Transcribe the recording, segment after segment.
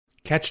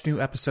Catch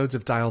new episodes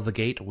of Dial the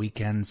Gate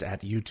weekends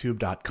at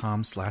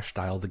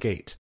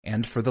youtube.com/dialthegate.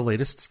 And for the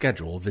latest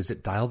schedule,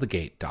 visit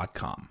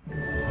dialthegate.com.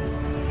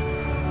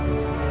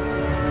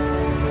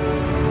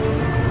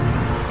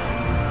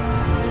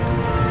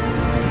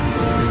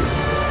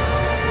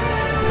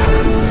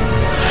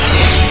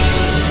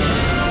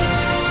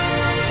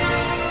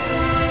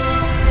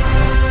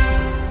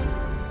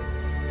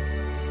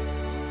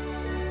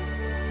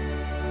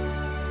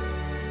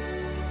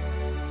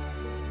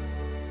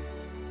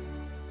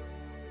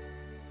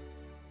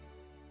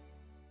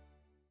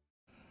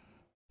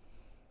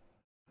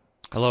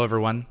 Hello,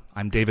 everyone.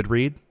 I'm David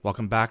Reed.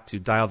 Welcome back to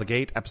Dial the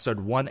Gate, episode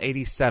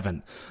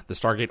 187, the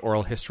Stargate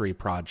Oral History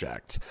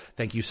Project.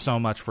 Thank you so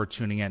much for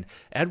tuning in.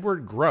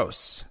 Edward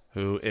Gross,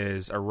 who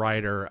is a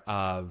writer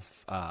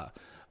of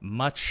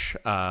much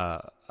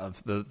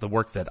of the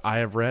work that I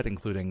have read,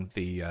 including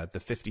the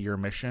 50-year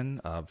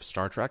mission of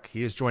Star Trek,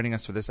 he is joining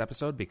us for this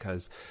episode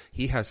because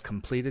he has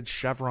completed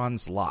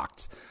Chevrons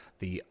Locked,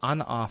 the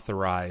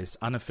unauthorized,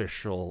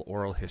 unofficial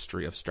oral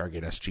history of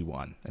Stargate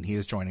SG-1, and he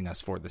is joining us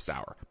for this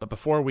hour. But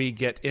before we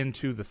get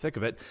into the thick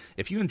of it,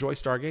 if you enjoy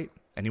Stargate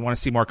and you want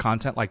to see more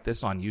content like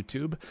this on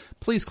YouTube,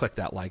 please click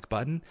that like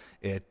button.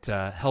 It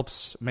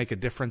helps make a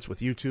difference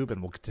with YouTube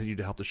and will continue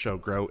to help the show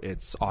grow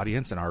its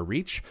audience and our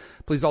reach.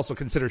 Please also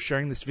consider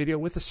sharing this video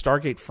with a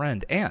Stargate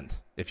friend, and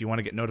if you want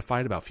to get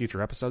notified about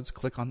future episodes,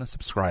 click on the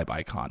subscribe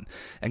icon.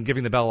 And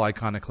giving the bell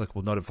icon a click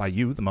will notify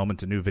you the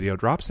moment a new video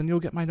drops, and you'll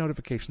get my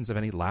notifications of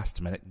any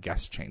last-minute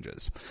guest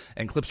changes.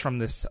 And clips from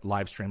this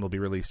live stream will be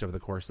released over the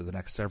course of the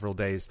next several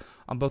days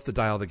on both the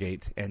Dial the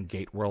Gate and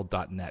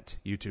GateWorld.net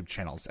YouTube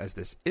channels. As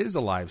this is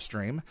a live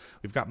stream,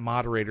 we've got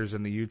moderators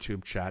in the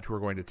YouTube chat who are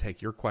going to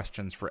take your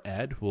questions for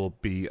Ed, who will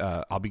be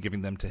I'll be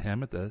giving them to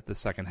him at the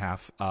second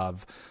half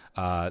of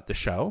the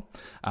show.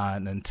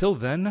 And until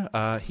then,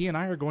 he and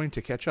I are going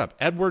to catch up.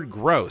 Edward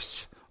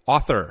Gross,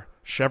 author,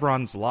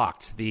 Chevrons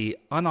Locked, the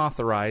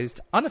unauthorized,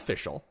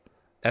 unofficial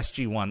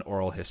SG-1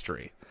 oral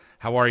history.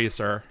 How are you,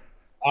 sir?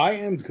 I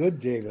am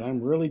good, David.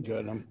 I'm really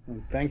good.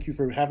 Thank you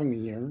for having me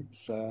here.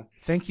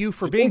 Thank you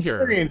for being here.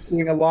 Experience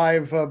doing a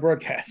live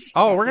broadcast.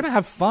 Oh, we're gonna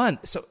have fun.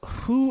 So,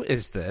 who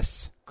is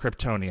this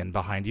Kryptonian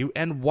behind you,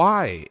 and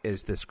why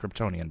is this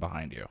Kryptonian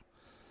behind you?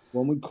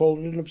 One would call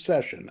it an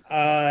obsession.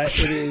 It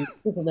is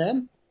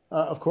Superman.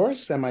 Of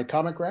course, and my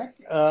comic rack.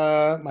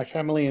 My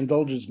family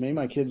indulges me,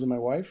 my kids and my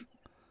wife.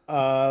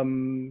 I've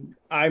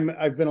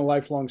been a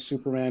lifelong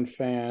Superman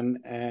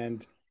fan,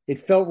 and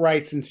it felt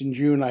right since in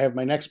June I have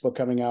my next book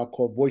coming out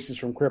called Voices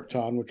from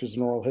Krypton, which is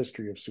an oral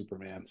history of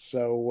Superman.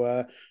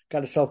 So got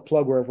to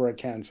self-plug wherever I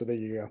can. So there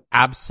you go.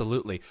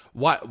 Absolutely.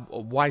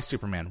 Why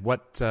Superman?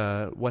 What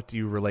do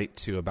you relate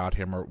to about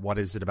him, or what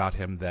is it about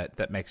him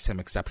that makes him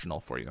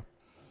exceptional for you?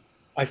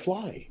 I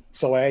fly,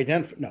 so I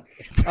identify. No,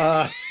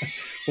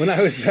 when I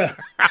was a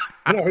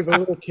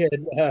little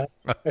kid, I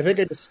think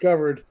I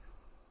discovered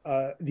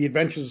the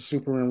Adventures of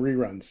Superman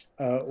reruns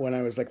when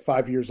I was like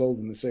 5 years old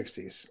in the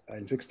 '60s,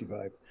 in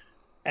 '65,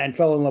 and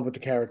fell in love with the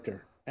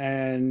character.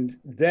 And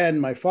then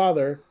my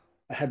father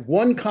had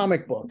one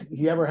comic book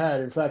he ever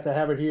had. In fact, I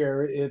have it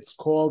here. It's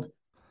called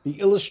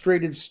The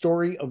Illustrated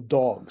Story of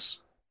Dogs.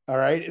 All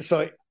right,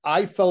 so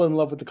I fell in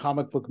love with the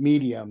comic book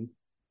medium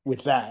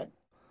with that.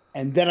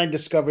 And then I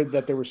discovered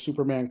that there were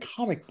Superman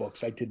comic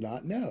books I did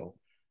not know.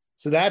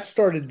 So that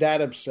started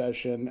that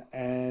obsession.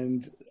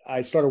 And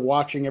I started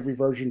watching every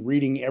version,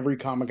 reading every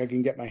comic I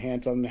can get my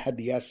hands on that had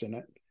the S in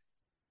it.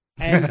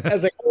 And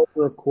as I got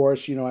older, of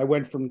course, I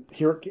went from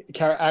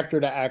actor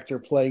to actor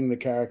playing the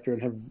character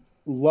and have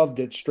loved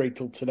it straight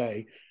till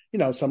today.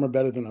 Some are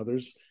better than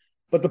others.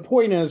 But the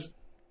point is,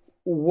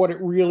 what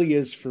it really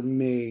is for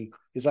me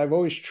is I've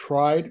always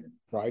tried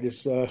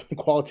is a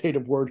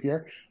qualitative word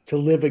here, to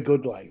live a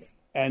good life.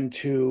 And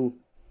to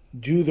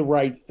do the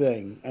right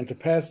thing and to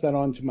pass that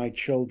on to my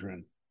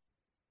children.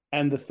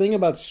 And the thing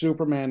about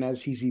Superman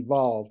as he's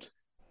evolved,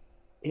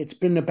 it's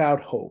been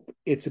about hope.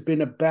 It's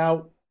been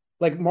about,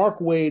 like Mark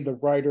Waid, the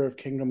writer of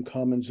Kingdom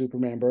Come and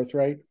Superman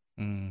Birthright,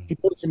 he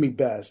put it to me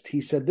best.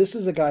 He said, this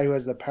is a guy who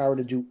has the power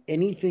to do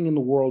anything in the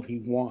world he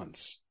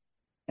wants,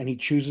 and he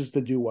chooses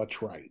to do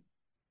what's right.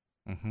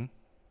 Mm-hmm.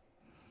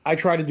 I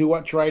try to do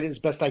what's right as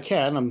best I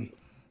can. I'm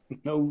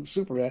no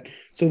Superman.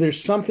 So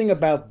there's something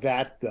about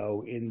that,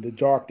 though. In the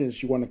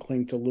darkness, you want to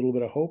cling to a little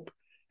bit of hope.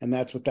 And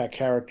that's what that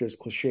character, as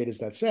cliched as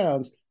that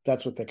sounds,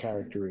 that's what the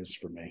character is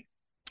for me.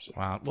 So.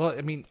 Wow. Well,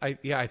 I mean,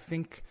 I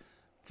think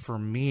for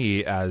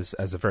me, as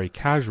a very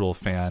casual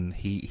fan,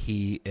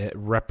 he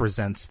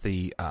represents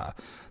the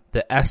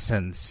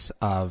essence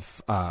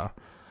of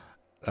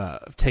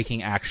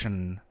taking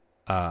action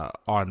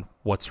on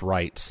what's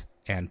right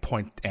and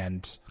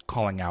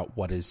calling out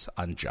what is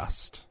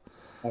unjust.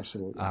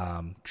 Absolutely.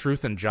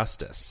 Truth and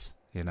justice,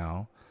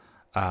 and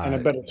a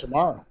better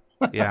tomorrow.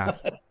 Yeah.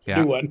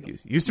 New one.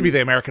 Used to be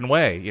the American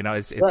way.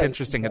 It's right.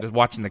 interesting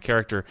watching the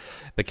character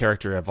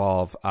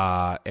evolve.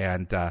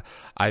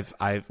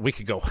 We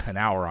could go an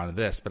hour on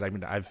this, but I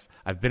mean,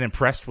 I've been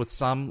impressed with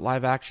some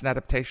live action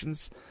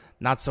adaptations,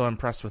 not so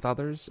impressed with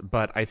others,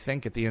 but I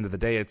think at the end of the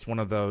day, he's one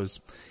of those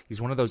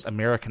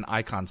American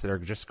icons that are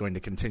just going to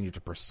continue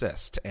to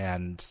persist.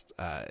 And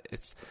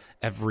it's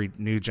every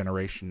new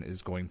generation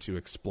is going to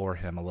explore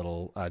him a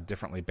little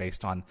differently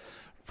based on,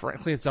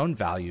 frankly, its own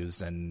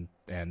values and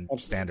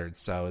standards.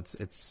 So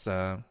it's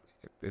a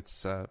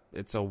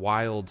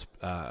wild,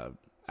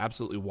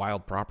 absolutely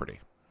wild property.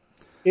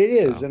 It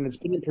is, and it's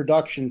been in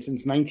production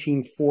since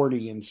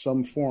 1940 in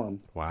some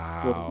form.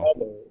 Wow.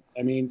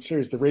 I mean,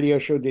 seriously, the radio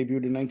show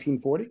debuted in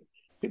 1940.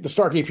 The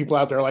Stargate people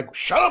out there are like,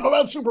 shut up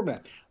about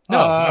Superman.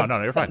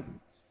 No, you're fine.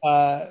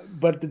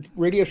 But the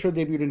radio show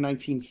debuted in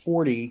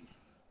 1940.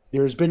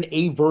 There's been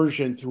a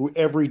version through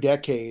every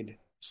decade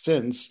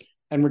since,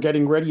 and we're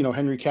getting ready. You know,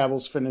 Henry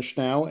Cavill's finished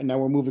now, and now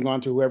we're moving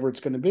on to whoever it's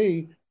going to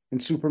be in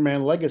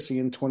Superman Legacy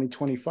in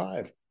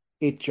 2025.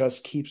 It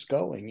just keeps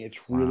going.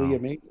 It's really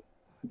amazing.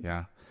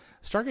 Yeah.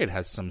 Stargate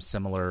has some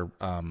similar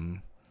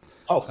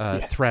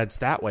threads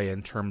that way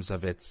in terms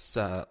of its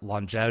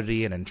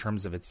longevity and in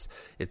terms of its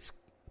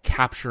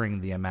capturing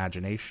the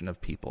imagination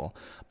of people.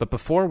 But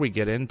before we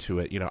get into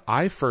it, you know,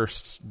 I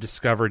first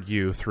discovered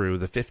you through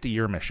the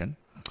 50-year mission,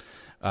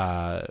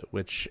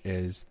 which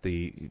is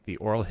the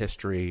oral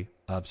history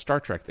of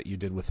Star Trek that you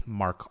did with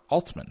Mark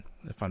Altman,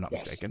 if I'm not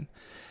mistaken.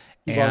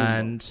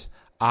 And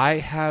I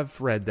have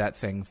read that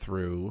thing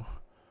through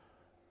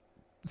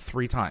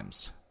 3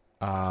 times.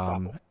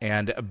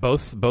 And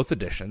both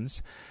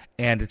editions,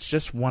 and it's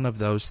just one of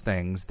those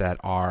things that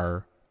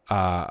are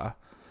I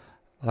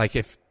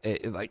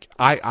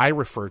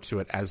refer to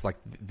it as like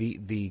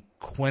the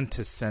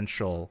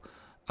quintessential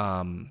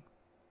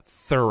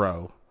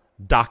thorough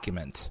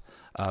document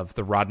of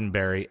the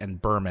Roddenberry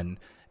and Berman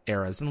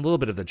eras and a little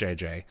bit of the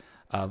JJ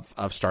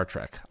of Star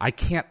Trek. I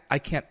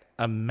can't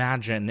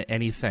imagine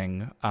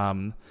anything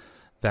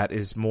that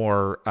is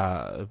more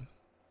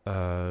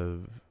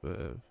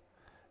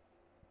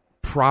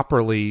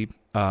properly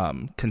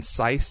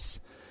concise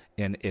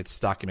in its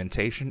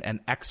documentation and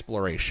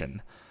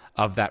exploration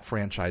of that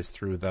franchise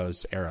through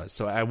those eras.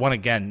 So I want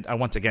again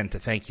to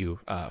thank you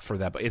for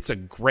that. But it's a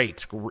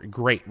great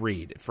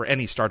read for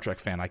any Star Trek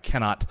fan. I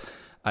cannot.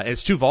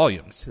 It's 2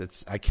 volumes.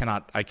 I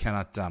cannot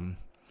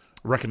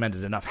recommend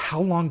it enough. How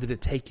long did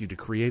it take you to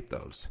create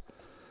those?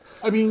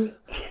 I mean,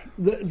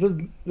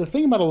 the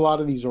thing about a lot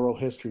of these oral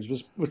histories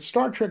was with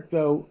Star Trek,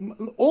 though,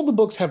 all the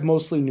books have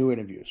mostly new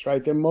interviews,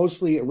 right? They're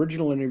mostly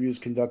original interviews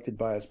conducted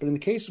by us. But in the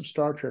case of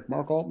Star Trek,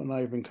 Mark Altman and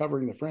I have been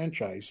covering the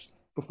franchise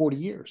for 40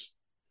 years.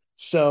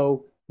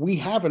 So we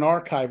have an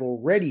archive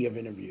already of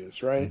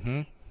interviews, right?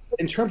 Mm-hmm.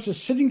 In terms of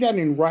sitting down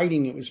and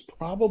writing, it was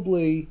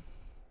probably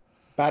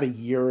about a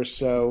year or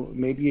so,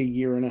 maybe a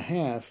year and a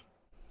half.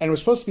 And it was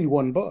supposed to be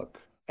 1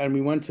 book. And we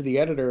went to the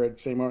editor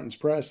at St. Martin's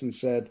Press and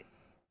said,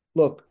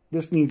 look,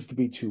 this needs to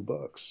be 2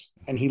 books.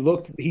 And he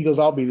goes,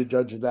 I'll be the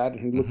judge of that.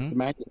 And he looked at the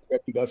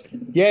manuscript. He goes,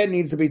 yeah, it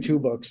needs to be 2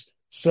 books.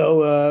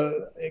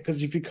 So,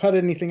 because if you cut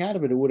anything out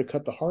of it, it would have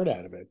cut the heart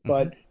out of it.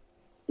 But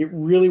it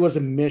really was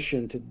a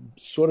mission to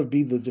sort of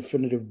be the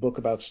definitive book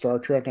about Star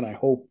Trek. And I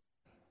hope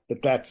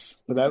that's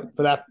for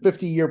that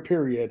 50-year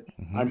period.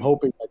 I'm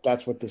hoping that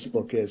that's what this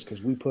book is,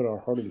 because we put our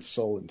heart and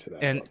soul into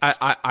that. And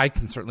I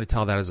can certainly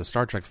tell that as a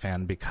Star Trek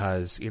fan,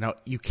 because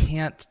you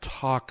can't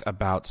talk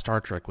about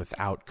Star Trek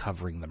without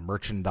covering the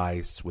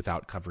merchandise,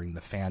 without covering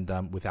the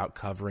fandom, without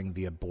covering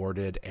the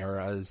aborted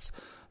eras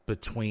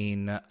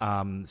between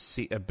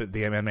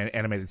the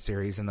animated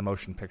series and the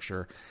motion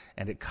picture,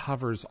 and it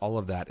covers all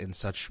of that in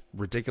such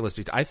ridiculous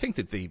detail. I think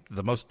that the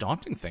most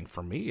daunting thing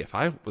for me, if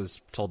I was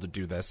told to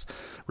do this,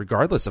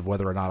 regardless of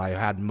whether or not I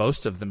had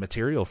most of the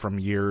material from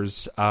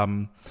years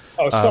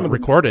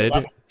recorded,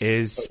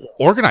 is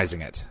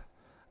organizing it.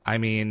 I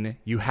mean,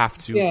 you have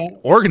to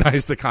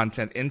organize the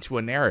content into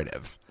a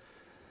narrative.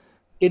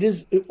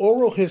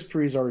 Oral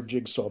histories are a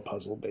jigsaw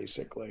puzzle,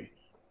 basically.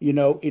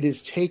 It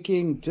is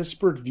taking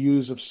disparate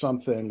views of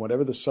something,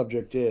 whatever the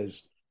subject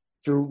is,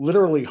 through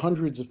literally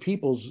hundreds of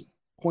people's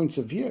points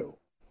of view,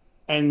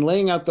 and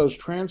laying out those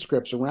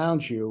transcripts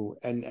around you,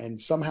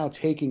 and somehow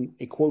taking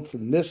a quote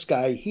from this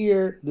guy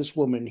here, this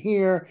woman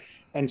here,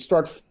 and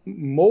start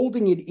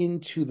molding it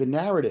into the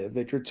narrative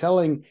that you're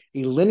telling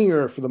a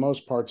linear, for the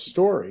most part,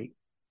 story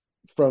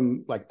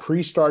from like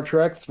pre-Star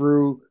Trek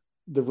through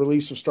the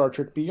release of Star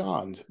Trek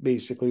Beyond,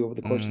 basically over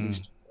the course of these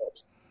 2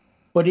 books.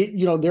 But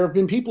there have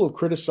been people who've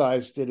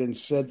criticized it and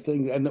said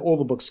things, and all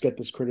the books get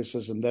this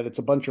criticism, that it's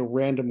a bunch of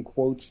random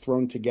quotes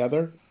thrown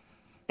together,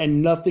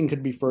 and nothing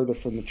could be further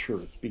from the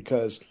truth,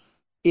 because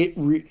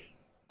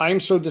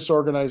I'm so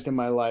disorganized in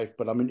my life,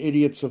 but I'm an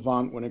idiot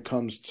savant when it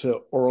comes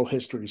to oral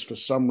histories. For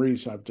some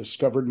reason, I've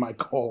discovered my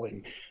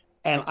calling,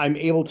 and I'm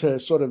able to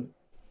sort of,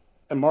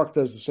 and Mark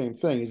does the same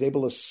thing, he's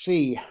able to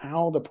see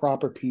how the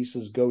proper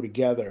pieces go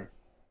together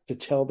to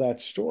tell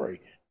that story.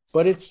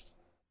 But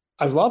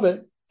I love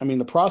it. I mean,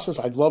 the process,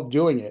 I love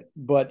doing it,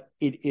 but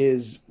it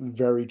is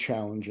very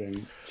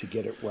challenging to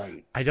get it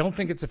right. I don't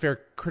think it's a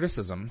fair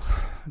criticism,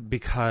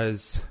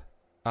 because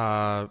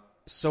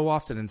so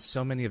often in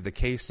so many of the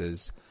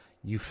cases,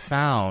 you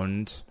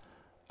found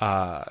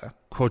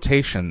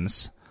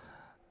quotations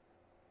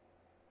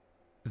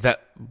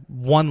that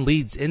one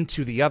leads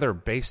into the other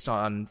based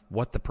on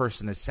what the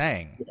person is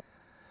saying.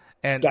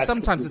 And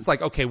sometimes it's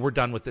like, okay, we're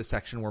done with this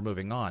section, we're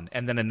moving on.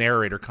 And then a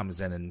narrator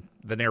comes in and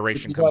the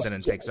narration comes in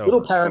and takes over. A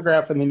little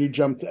paragraph and then you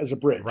jump as a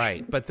bridge.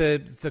 Right. But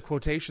the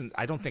quotation,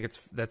 I don't think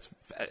that's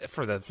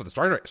for the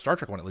Star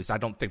Trek one, at least, I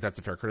don't think that's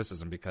a fair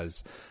criticism,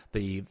 because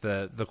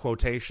the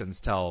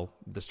quotations tell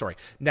the story.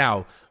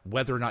 Now,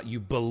 whether or not you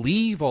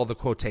believe all the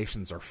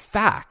quotations are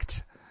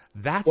fact,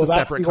 that's a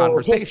separate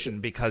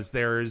conversation, because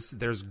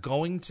there's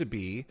going to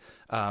be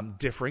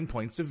differing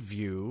points of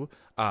view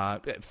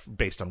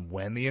based on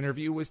when the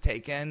interview was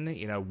taken,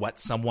 what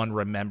someone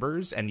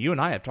remembers. And you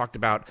and I have talked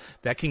about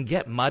that can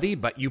get muddy,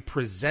 but you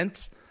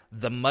present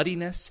the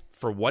muddiness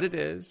for what it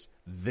is.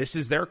 This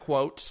is their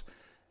quote.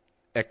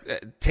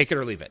 Take it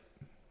or leave it.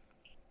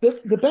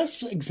 The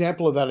best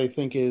example of that, I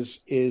think,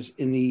 is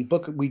in the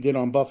book we did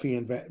on Buffy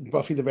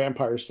the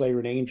Vampire Slayer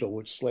and Angel,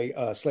 which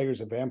Slayers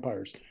and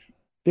Vampires.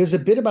 There's a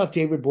bit about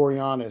David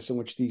Boreanaz in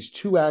which these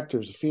two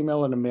actors, a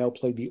female and a male,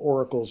 played the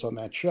oracles on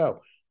that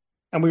show.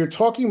 And we were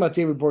talking about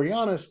David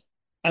Boreanaz,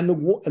 and the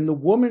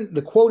woman,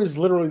 the quote is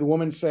literally the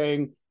woman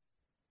saying,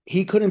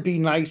 he couldn't be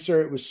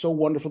nicer. It was so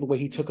wonderful the way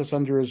he took us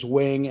under his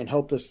wing and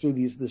helped us through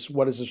this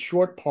what is a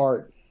short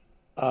part,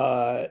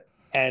 and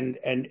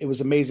it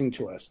was amazing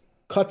to us.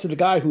 Cut to the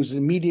guy whose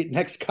immediate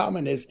next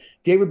comment is,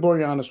 David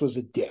Boreanaz was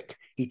a dick.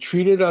 He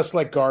treated us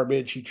like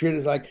garbage. He treated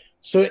us like...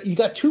 So you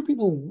got two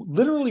people who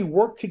literally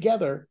worked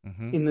together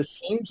in the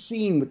same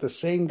scene with the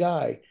same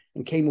guy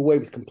and came away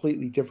with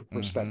completely different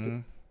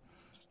perspective.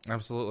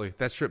 Absolutely.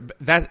 That's true.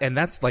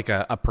 That's like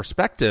a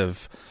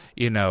perspective,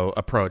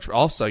 approach.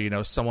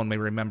 Also, someone may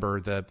remember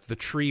the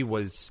tree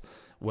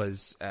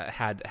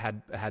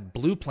had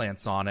blue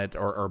plants on it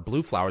or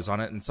blue flowers on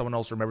it, and someone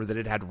else remembered that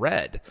it had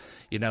red.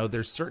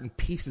 There's certain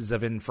pieces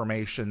of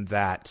information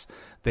that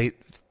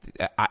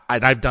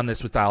I've done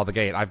this with Dial the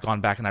Gate. I've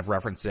gone back and I've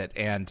referenced it,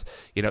 and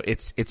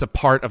it's a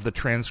part of the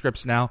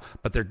transcripts now,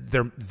 but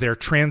they're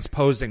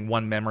transposing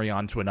one memory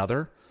onto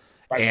another.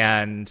 Right.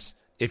 And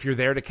if you're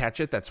there to catch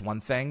it, that's one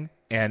thing,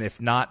 and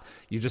if not,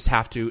 you just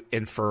have to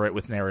infer it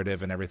with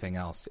narrative and everything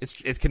else.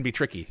 It can be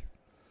tricky.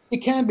 It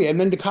can be. And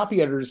then the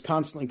copy editor is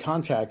constantly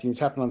contacting. It's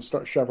happened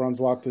on Chevron's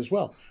Locked as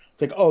well.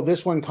 It's like, oh,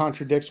 this one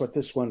contradicts what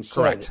this one said.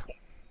 Correct.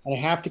 And I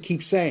have to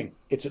keep saying,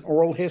 it's an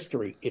oral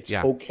history. It's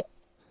okay.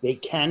 They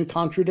can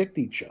contradict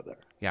each other.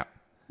 Yeah.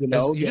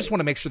 You just want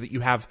to make sure that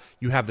you have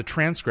the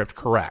transcript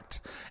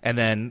correct. And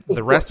then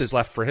the rest is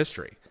left for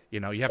history.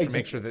 You have to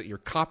make sure that you're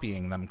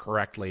copying them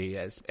correctly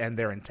and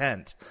their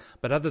intent.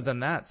 But other than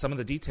that, some of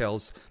the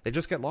details, they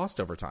just get lost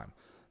over time.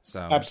 So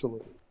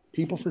absolutely.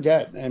 People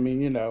forget. I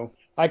mean,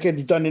 I could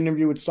have done an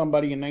interview with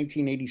somebody in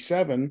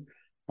 1987.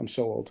 I'm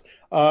so old.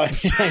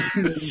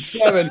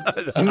 1987,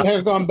 and then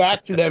I've gone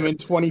back to them in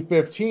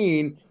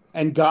 2015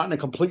 and gotten a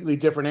completely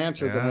different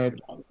answer than I had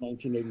gotten in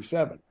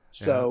 1987.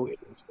 So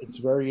it's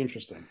very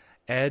interesting.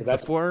 Ed,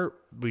 before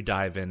we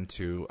dive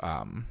into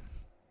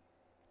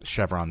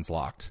Chevron's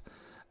Locked,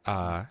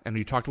 and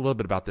you talked a little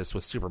bit about this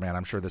with Superman,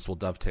 I'm sure this will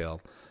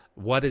dovetail.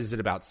 What is it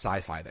about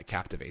sci-fi that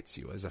captivates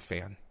you as a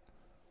fan?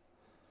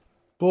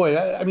 Boy,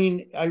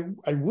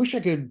 I wish I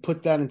could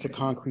put that into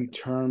concrete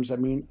terms. I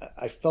mean,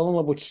 I fell in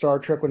love with Star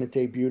Trek when it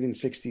debuted in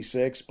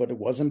 '66, but it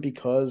wasn't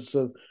because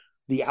of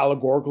the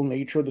allegorical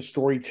nature of the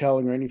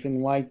storytelling or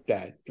anything like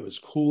that. It was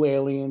cool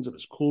aliens. It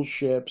was cool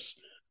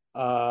ships.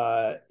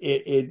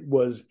 It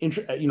was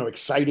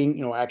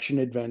exciting, action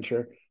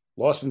adventure.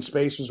 Lost in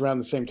Space was around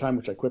the same time,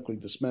 which I quickly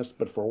dismissed,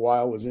 but for a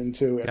while was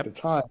into at the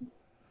time.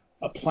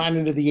 A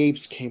Planet of the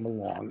Apes came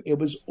along. It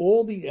was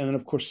and then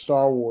of course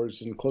Star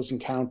Wars and Close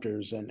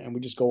Encounters, and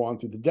we just go on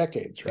through the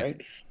decades, right?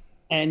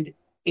 And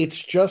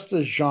it's just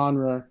a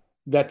genre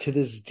that to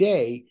this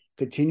day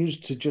continues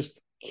to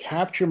just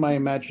capture my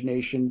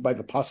imagination by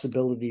the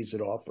possibilities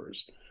it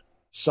offers.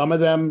 Some of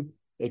them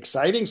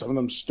exciting, some of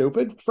them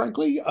stupid,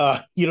 frankly.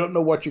 You don't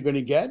know what you're going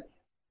to get.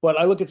 But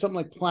I look at something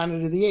like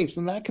Planet of the Apes,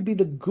 and that could be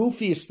the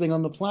goofiest thing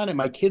on the planet.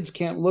 My kids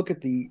can't look at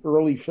the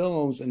early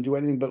films and do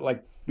anything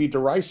but be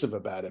derisive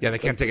about it. Yeah, they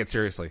can't take it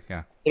seriously.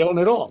 Yeah, they don't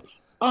at all.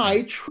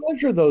 I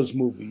treasure those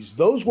movies.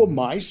 Those were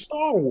my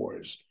Star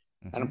Wars,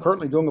 and I'm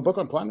currently doing a book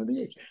on Planet of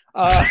the Apes.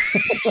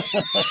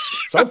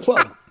 So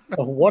plug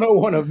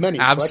 101 of many.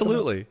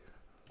 Absolutely.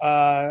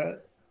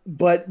 But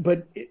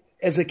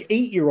as an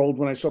 8-year-old,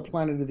 when I saw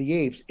Planet of the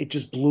Apes, it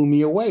just blew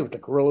me away with the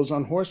gorillas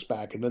on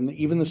horseback, and then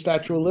even the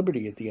Statue of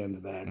Liberty at the end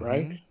of that,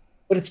 right?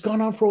 But it's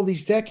gone on for all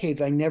these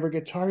decades. I never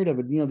get tired of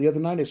it. The other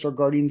night I saw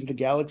Guardians of the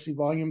Galaxy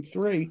Volume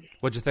 3.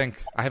 What'd you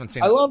think? I haven't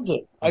seen it. I loved it.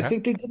 Okay. I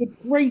think they did a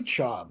great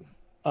job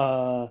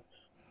of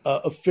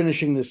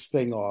finishing this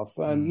thing off.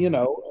 And,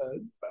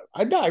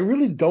 I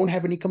really don't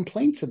have any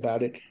complaints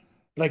about it.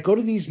 But I go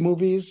to these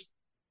movies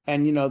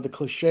and, the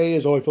cliche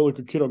is, I felt like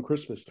a kid on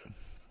Christmas.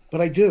 But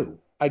I do.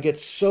 I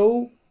get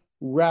so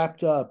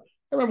wrapped up.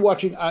 I remember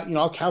watching,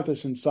 I'll count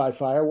this in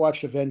sci-fi. I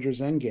watched Avengers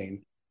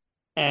Endgame.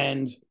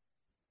 And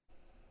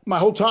my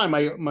whole time,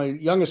 my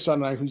youngest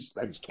son and I,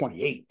 he's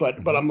 28,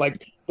 but I'm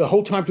like, the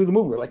whole time through the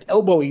movie, we're like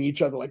elbowing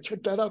each other, like,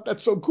 check that out.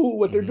 That's so cool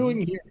what they're doing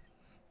here.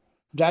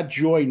 that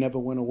joy never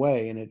went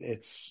away, and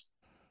it's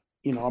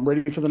I'm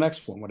ready for the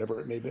next one, whatever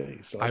it may be.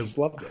 So I I just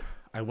loved it.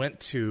 I went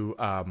to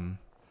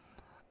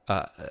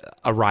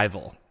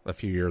Arrival a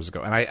few years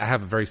ago, and I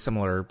have a very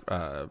similar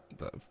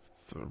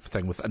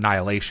thing with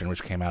Annihilation,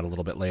 which came out a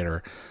little bit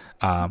later,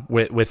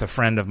 with a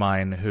friend of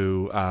mine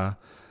who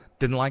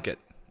didn't like it,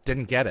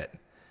 didn't get it,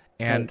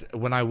 and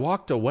when I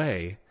walked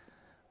away,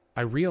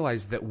 I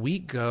realized that we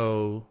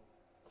go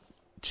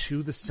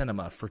to the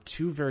cinema for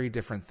two very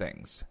different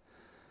things.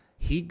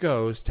 He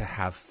goes to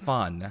have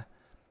fun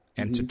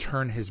and to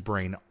turn his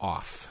brain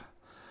off.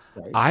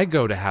 Right. I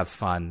go to have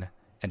fun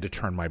and to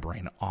turn my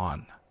brain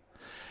on.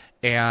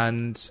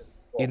 And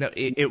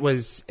it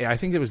was, I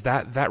think it was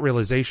that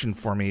realization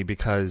for me,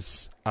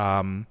 because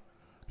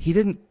he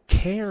didn't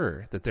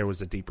care that there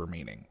was a deeper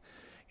meaning.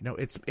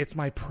 It's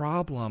my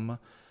problem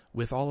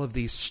with all of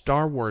these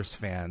Star Wars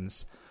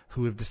fans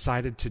who have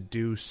decided to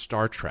do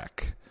Star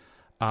Trek.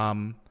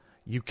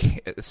 You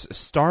can't,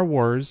 Star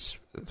Wars,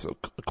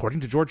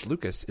 according to George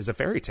Lucas, is a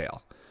fairy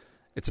tale.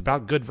 It's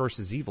about good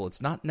versus evil.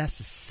 It's not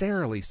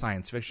necessarily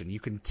science fiction. You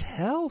can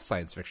tell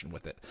science fiction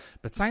with it,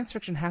 but science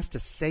fiction has to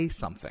say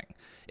something.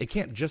 It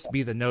can't just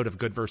be the note of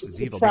good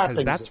versus evil,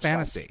 because that's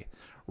fantasy.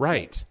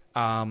 Right.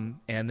 And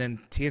then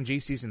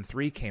TNG season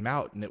 3 came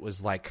out, and it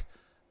was like,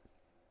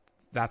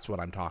 that's what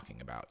I'm talking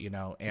about,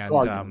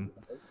 and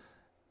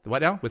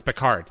what now? With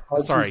Picard.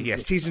 Sorry,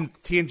 yes, TNG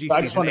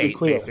season 8,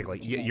 basically.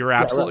 You're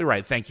absolutely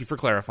right. Thank you for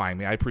clarifying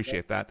me. I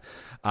appreciate that.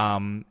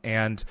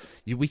 And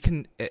we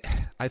can,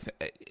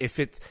 if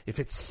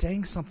it's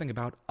saying something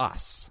about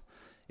us,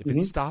 if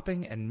it's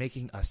stopping and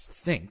making us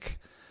think,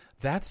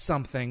 that's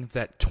something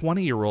that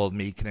 20-year-old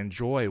me can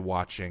enjoy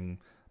watching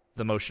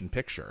the motion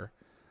picture.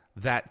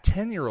 That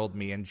 10-year-old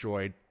me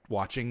enjoyed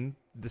watching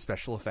the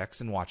special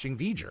effects and watching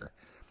V'ger.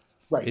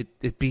 Right.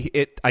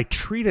 I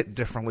treat it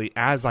differently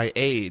as I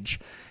age,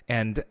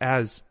 and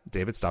as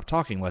David, stop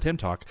talking, let him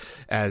talk.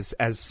 As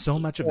so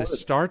much of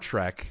this Star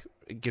Trek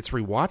gets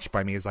rewatched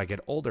by me as I get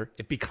older,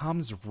 it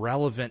becomes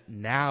relevant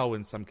now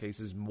in some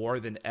cases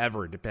more than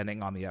ever,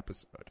 depending on the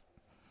episode.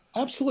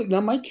 Absolutely. Now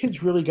my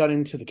kids really got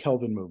into the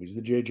Kelvin movies,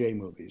 the JJ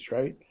movies,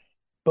 right?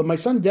 But my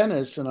son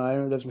Dennis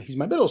and he's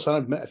my middle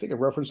son. I think I've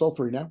referenced all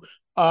three now.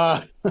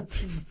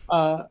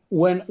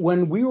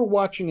 When we were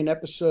watching an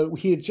episode,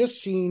 he had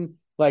just seen,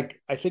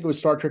 like, I think it was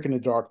Star Trek Into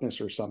Darkness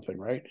or something,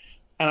 right?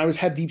 And I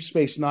had Deep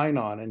Space Nine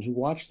on, and he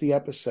watched the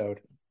episode,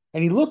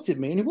 and he looked at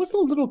me, and he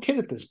wasn't a little kid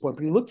at this point,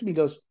 but he looked at me and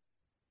goes,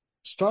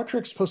 Star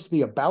Trek's supposed to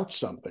be about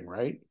something,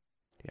 right?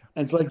 Yeah.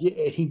 And it's like,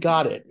 he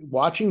got it.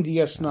 Watching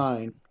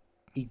DS9,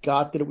 he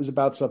got that it was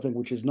about something,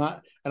 which is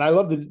not, and I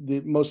love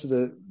the most of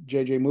the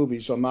JJ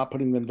movies, so I'm not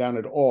putting them down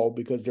at all,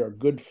 because they're a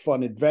good,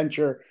 fun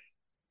adventure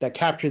that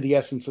capture the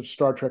essence of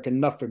Star Trek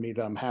enough for me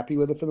that I'm happy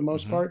with it for the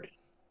most part.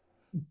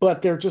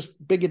 But they're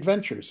just big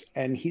adventures.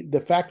 And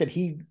the fact that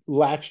he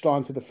latched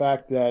on to the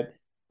fact that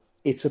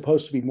it's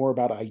supposed to be more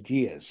about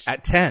ideas.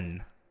 At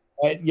 10.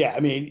 Yeah, I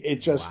mean,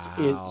 it's just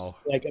it's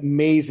like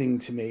amazing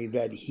to me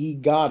that he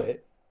got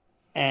it.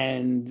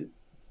 And,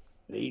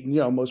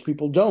 most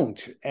people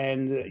don't.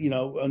 And,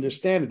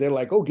 understand it. They're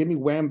like, oh, give me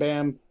wham,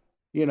 bam,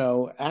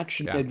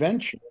 action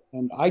adventure.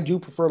 And I do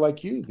prefer,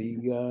 like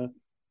you,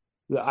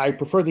 I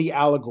prefer the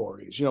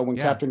allegories, when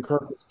Captain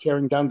Kirk was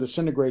tearing down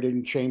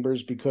disintegrating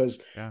chambers because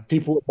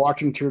people were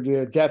watching to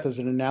their death as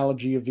an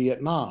analogy of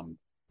Vietnam.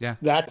 Yeah.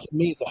 That to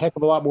me is a heck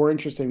of a lot more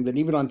interesting than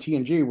even on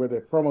TNG, where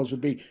the promos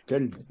would be,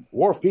 can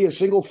Worf be a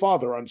single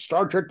father on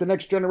Star Trek The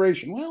Next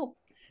Generation? Well,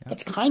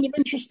 that's kind of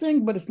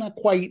interesting, but it's not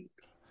quite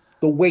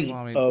the weight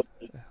of...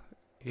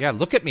 Yeah,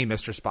 look at me,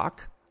 Mr.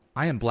 Spock.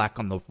 I am black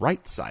on the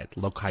right side.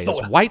 Lokai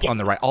is white on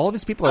the right. All of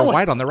his people are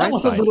white on the right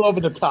side. A little over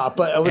the top,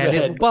 but over the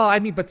head.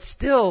 But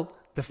still...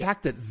 The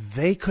fact that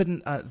they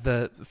couldn't,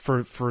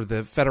 for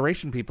the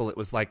Federation people, it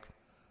was like,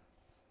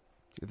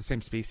 you're the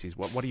same species.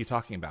 What are you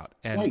talking about?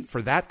 And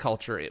for that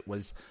culture, it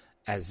was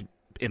as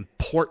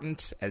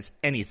important as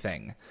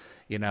anything,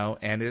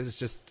 And it's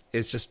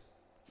just,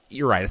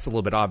 you're right. It's a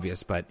little bit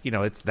obvious, but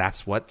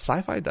that's what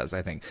sci-fi does,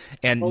 I think.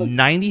 And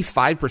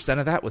 95%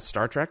 of that with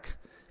Star Trek,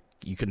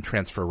 you can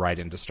transfer right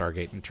into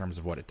Stargate in terms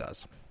of what it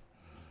does.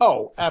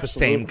 Oh, it's absolutely.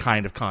 The same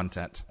kind of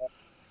content.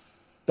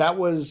 That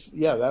was.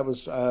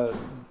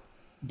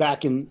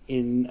 Back in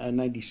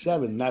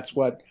 97, that's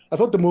what I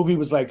thought. The movie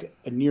was like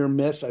a near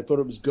miss. I thought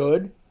it was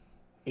good.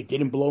 It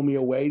didn't blow me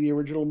away, the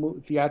original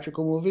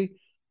theatrical movie.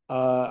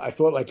 I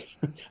thought, like,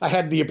 I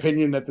had the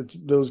opinion that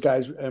those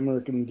guys,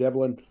 Emmerich and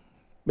Devlin,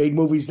 made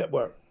movies that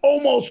were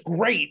almost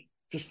great,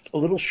 just a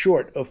little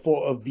short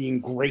of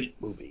being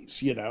great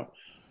movies,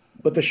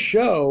 But the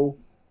show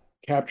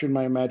captured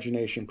my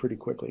imagination pretty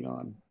quickly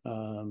on.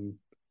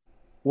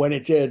 When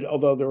it did,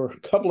 although there were a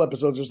couple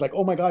episodes, it was like,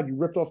 oh my God, you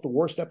ripped off the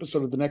worst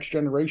episode of The Next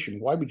Generation.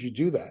 Why would you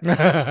do that?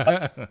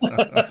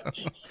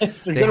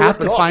 They have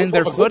to find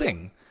their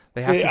footing.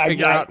 They have to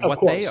figure out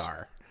what they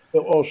are.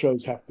 All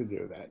shows have to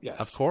do that, yes.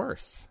 Of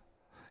course.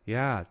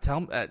 Yeah.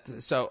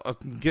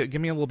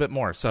 Give me a little bit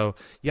more. So,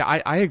 yeah,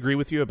 I agree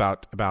with you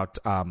about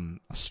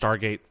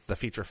Stargate, the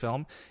feature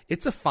film.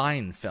 It's a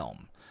fine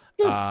film.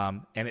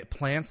 And it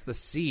plants the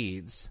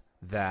seeds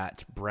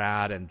that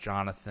Brad and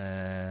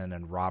Jonathan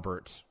and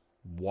Robert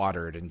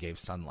watered and gave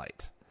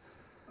sunlight.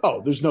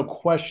 Oh, there's no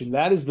question.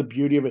 That is the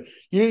beauty of it.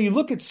 You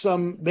look at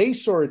they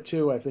saw it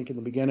too, I think, in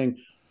the beginning,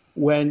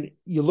 when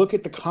you look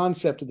at the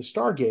concept of the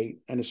Stargate,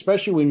 and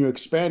especially when you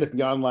expand it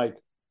beyond like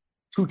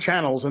two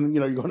channels and,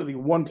 you're going to the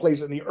one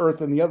place in the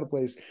Earth and the other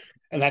place,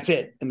 and that's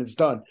it, and it's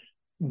done.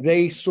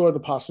 They saw the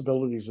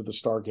possibilities of the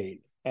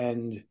Stargate.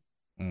 And,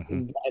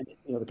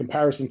 the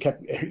comparison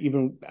kept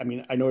I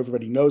know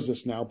everybody knows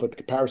this now, but the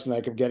comparison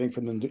I kept getting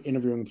from them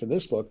interviewing for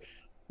this book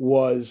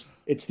was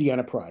it's the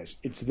Enterprise.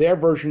 It's their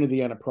version of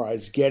the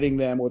Enterprise, getting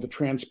them, or the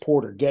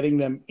transporter, getting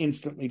them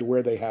instantly to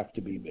where they have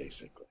to be,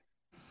 basically.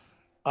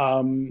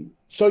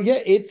 So yeah,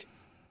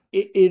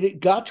 it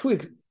got to,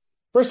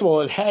 first of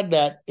all, it had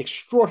that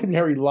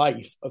extraordinary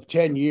life of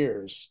 10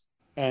 years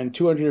and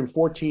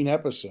 214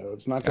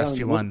 episodes. Not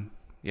SG-1.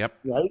 Yep.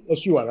 Right?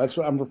 SG-1. That's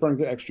what I'm referring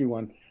to,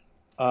 SG-1.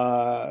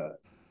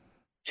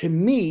 To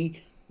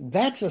me,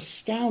 that's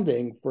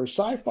astounding for a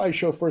sci-fi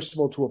show, first of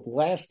all, to have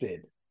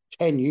lasted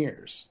 10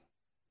 years.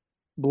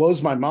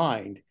 Blows my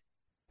mind.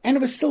 And it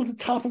was still at the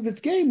top of its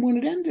game when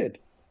it ended.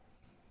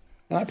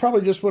 And I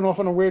probably just went off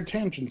on a weird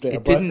tangent there.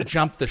 It didn't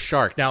jump the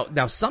shark.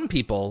 Now some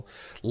people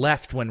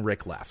left when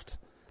Rick left.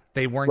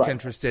 They weren't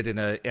interested in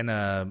a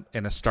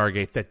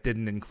Stargate that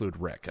didn't include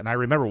Rick. And I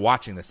remember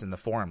watching this in the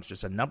forums.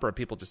 Just a number of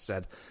people just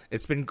said,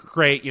 it's been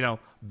great,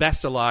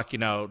 best of luck,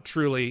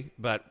 truly,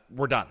 but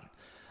we're done.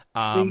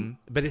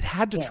 But it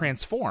had to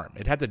transform.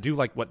 It had to do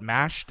like what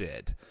MASH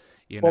did.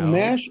 Well,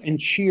 MASH and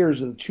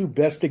Cheers are the two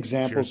best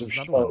examples of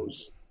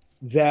shows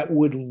that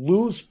would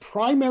lose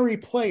primary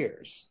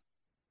players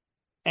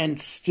and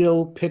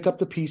still pick up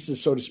the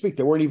pieces, so to speak.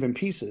 They weren't even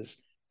pieces,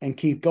 and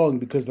keep going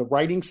because the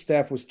writing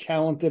staff was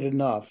talented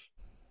enough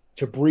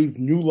to breathe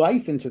new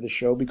life into the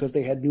show because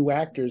they had new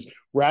actors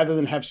rather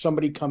than have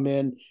somebody come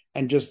in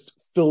and just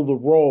fill the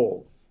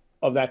role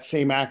of that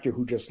same actor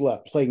who just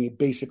left, playing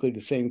basically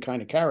the same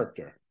kind of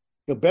character.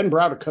 Ben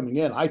Browder coming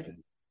in, I think,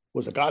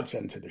 was a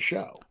godsend to the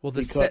show. Well,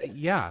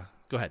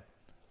 go ahead.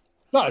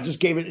 No, it just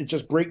gave it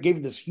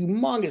this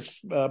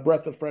humongous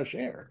breath of fresh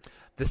air.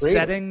 The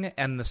setting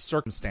and the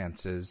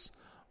circumstances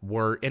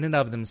were in and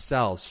of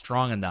themselves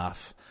strong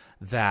enough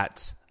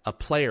that a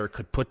player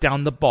could put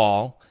down the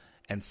ball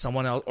and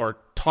someone else, or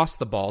toss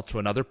the ball to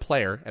another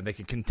player, and they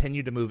could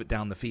continue to move it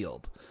down the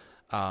field,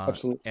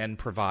 and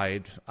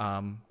provide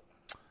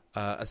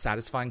a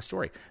satisfying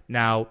story.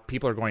 Now,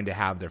 people are going to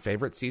have their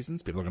favorite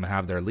seasons. People are going to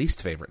have their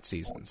least favorite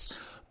seasons.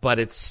 But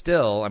it's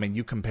still,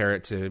 you compare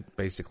it to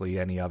basically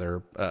any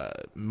other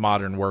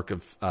modern work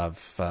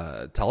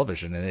of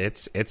television, and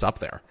it's up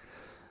there.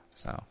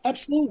 So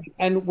absolutely.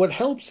 And what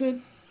helps it,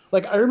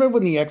 like I remember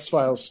when the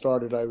X-Files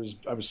started, I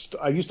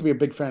used to be a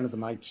big fan of the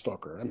Night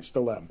Stalker. I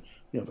still am.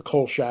 The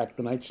Kolchak,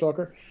 the Night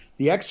Stalker.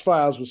 The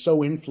X-Files was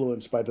so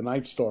influenced by the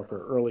Night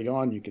Stalker early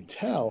on, you could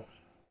tell.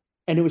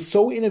 And it was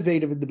so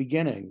innovative in the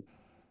beginning.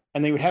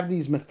 And they would have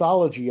these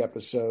mythology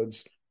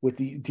episodes with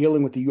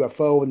dealing with the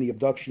UFO and the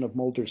abduction of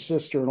Mulder's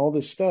sister and all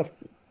this stuff.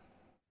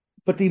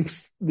 But the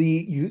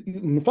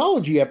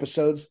mythology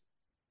episodes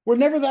were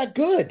never that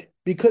good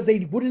because they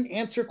wouldn't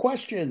answer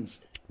questions.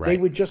 Right. They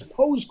would just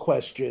pose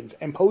questions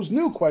and pose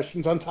new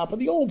questions on top of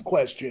the old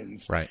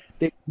questions. Right.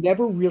 They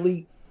never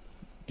really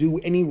do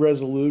any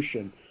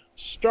resolution.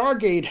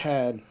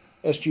 Stargate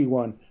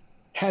SG-1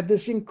 had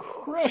this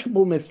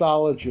incredible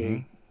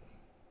mythology.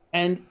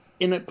 And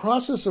in a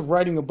process of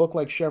writing a book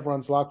like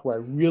Chevron's Locked, where I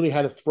really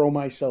had to throw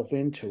myself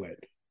into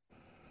it,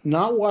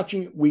 not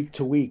watching it week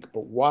to week,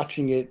 but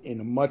watching it in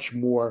a much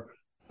more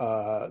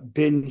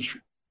binge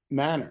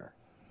manner,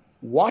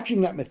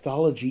 watching that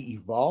mythology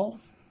evolve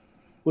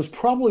was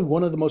probably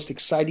one of the most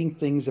exciting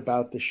things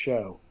about the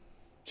show.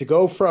 To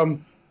go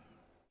from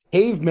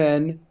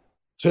cavemen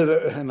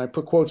and I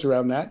put quotes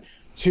around that,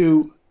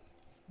 to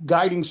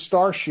guiding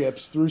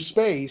starships through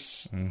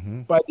space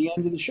by the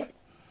end of the show.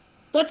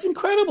 That's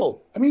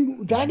incredible.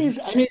 That is,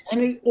 and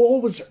it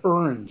all was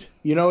earned.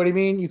 You know what I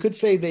mean? You could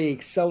say they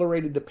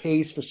accelerated the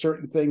pace for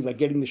certain things, like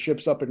getting the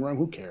ships up and running.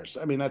 Who cares?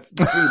 That's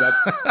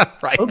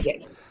right.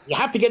 Okay. You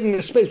have to get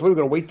into space. We're going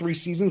to wait 3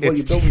 seasons while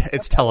you build it.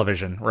 It's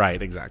television,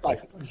 right? Exactly.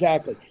 Right,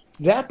 exactly.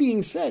 That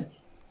being said,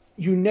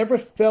 you never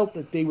felt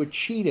that they were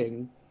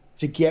cheating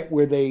to get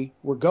where they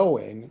were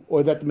going,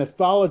 or that the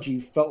mythology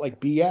felt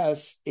like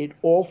BS. It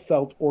all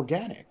felt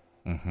organic.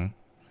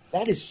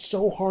 That is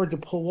so hard to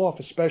pull off,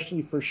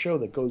 especially for a show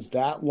that goes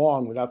that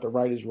long without the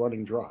writers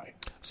running dry.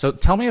 So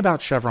tell me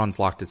about Chevron's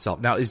Locked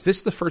itself. Now, is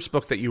this the first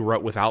book that you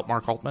wrote without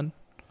Mark Altman?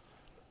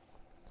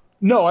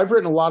 No, I've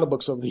written a lot of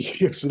books over the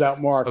years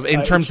without Mark.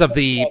 In terms of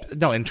the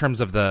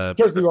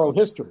oral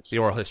histories. The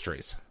oral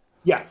histories.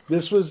 Yeah,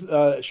 this was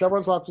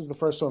Chevron's Locked was the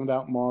first one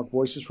without Mark.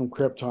 Voices from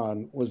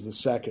Krypton was the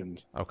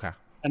second. Okay.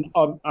 And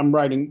I'm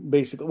writing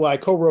basically. Well, I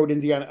co-wrote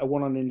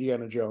one on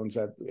Indiana Jones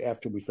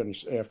after I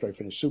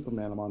finished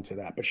Superman. I'm onto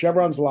that. But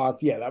Chevron's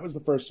Locked, yeah, that was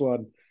the first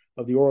one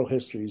of the oral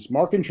histories.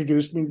 Mark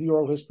introduced me to the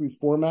oral history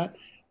format.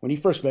 When he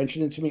first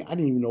mentioned it to me, I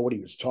didn't even know what he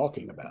was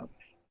talking about.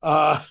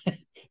 Uh,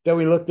 then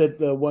we looked at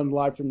the one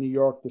live from New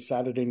York, the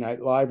Saturday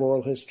Night Live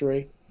oral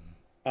history.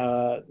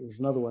 There's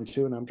another one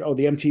too, and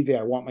the MTV.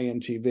 I want my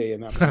MTV,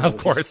 and that was an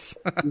Of oral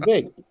history course.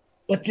 TV.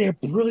 But they're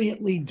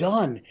brilliantly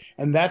done,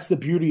 and that's the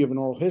beauty of an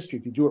oral history.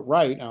 If you do it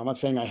right, now I'm not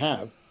saying I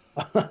have,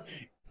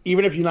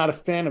 even if you're not a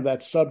fan of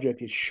that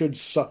subject, it should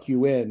suck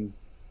you in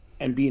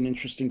and be an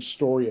interesting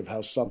story of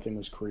how something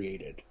was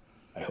created.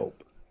 I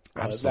hope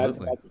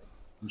Absolutely. that's the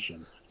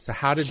intention. So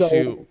how did So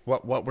you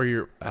what were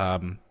your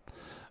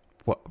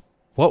what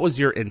what was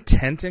your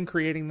intent in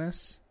creating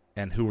this,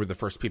 and who were the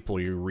first people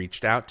you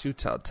reached out to?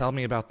 Tell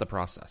me about the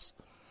process.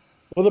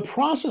 Well, the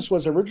process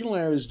was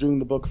originally I was doing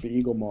the book for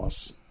Eagle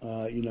Moss,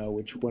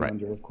 which went Right.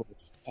 under, of course.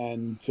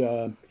 And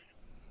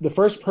the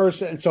first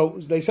person, and so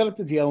they set up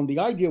the deal, and the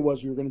idea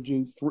was we were going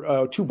to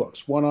do two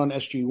books, one on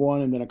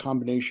SG1 and then a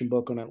combination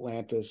book on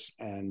Atlantis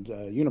and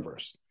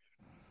Universe.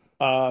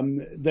 But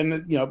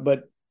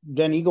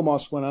then Eagle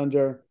Moss went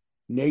under.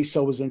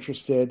 NASA was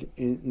interested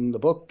in the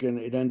book, and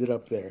it ended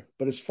up there.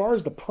 But as far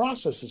as the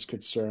process is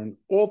concerned,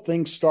 all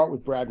things start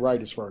with Brad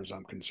Wright, as far as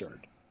I'm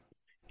concerned.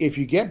 If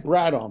you get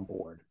Brad on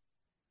board,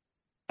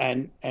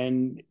 and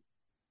and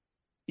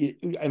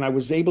I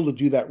was able to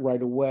do that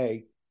right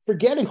away,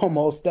 forgetting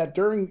almost that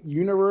during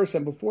Universe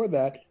and before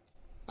that,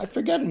 I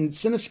forget in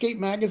Cinescape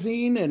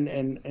magazine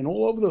and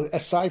all over the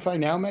Sci-Fi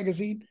Now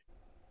magazine,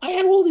 I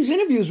had all these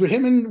interviews with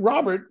him and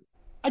Robert.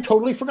 I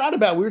totally forgot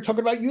about. We were talking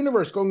about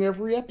Universe, going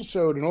every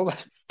episode and all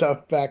that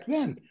stuff back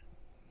then.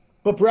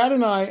 But Brad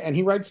and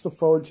he writes the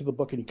forward to the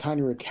book, and he kind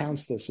of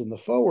recounts this in the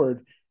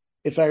forward.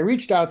 I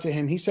reached out to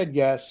him. He said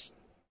yes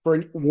for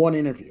one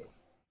interview,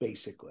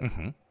 basically.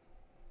 Mm-hmm.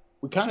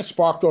 We kind of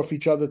sparked off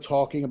each other,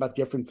 talking about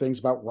different things,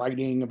 about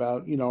writing,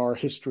 about our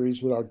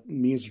histories with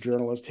me as a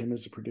journalist, him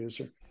as a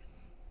producer,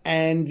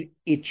 and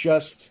it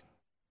just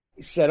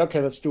said,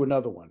 okay, let's do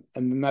another one,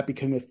 and then that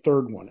became a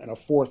third one and a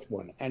fourth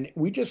one, and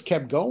we just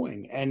kept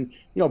going. And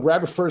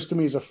Brad refers to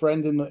me as a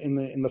friend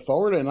in the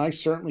forward, and I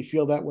certainly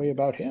feel that way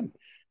about him.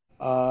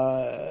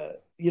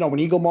 When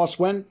Eagle Moss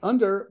went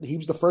under, he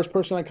was the first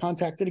person I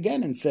contacted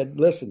again and said,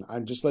 listen,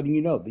 I'm just letting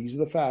you know these are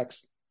the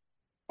facts.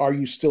 Are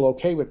you still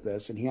okay with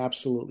this? And he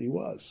absolutely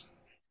was.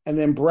 And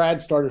then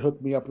Brad started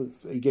hooking me up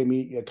he gave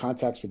me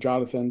contacts for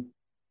Jonathan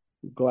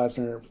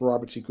Glasner, for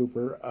Robert C.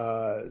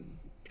 Cooper,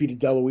 Peter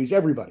DeLuise,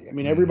 everybody. I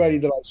mean, everybody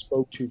that I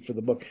spoke to for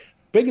the book.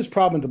 Biggest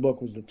problem with the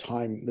book was the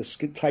time. The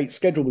tight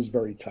schedule was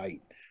very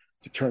tight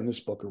to turn this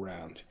book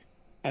around.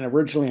 And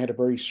originally I had a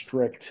very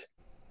strict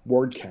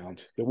word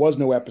count. There was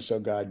no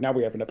episode guide. Now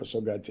we have an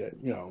episode guide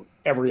to,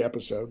 every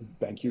episode.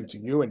 Thank you to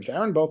you and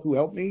Karen, both, who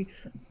helped me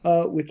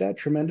with that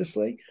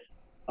tremendously.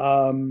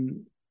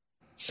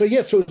 So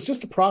it's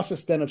just a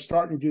process then of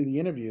starting to do the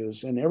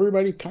interviews, and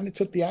everybody kind of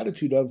took the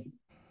attitude of,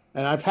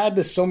 and I've had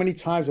this so many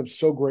times, I'm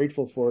so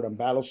grateful for it on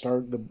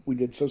Battlestar. We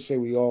did So Say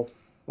We All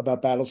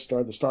about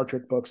Battlestar, the Star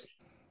Trek books.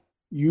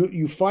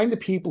 You find the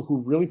people who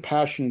are really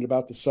passionate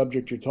about the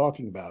subject you're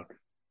talking about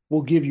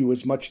will give you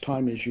as much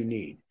time as you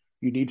need.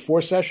 You need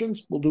 4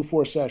 sessions, we'll do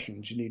 4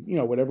 sessions. You need,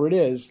 whatever it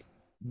is,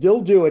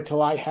 they'll do it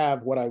till I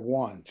have what I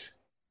want.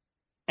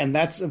 And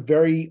that's a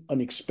very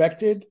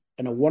unexpected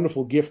and a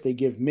wonderful gift they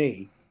give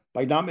me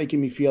by not making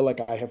me feel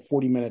like I have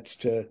 40 minutes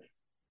to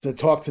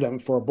talk to them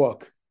for a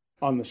book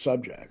on the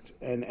subject.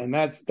 And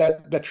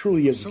that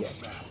truly is a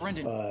gift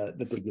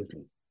that they give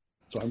me.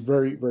 So I'm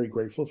very, very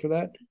grateful for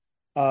that.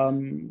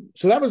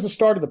 So that was the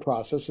start of the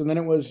process. And then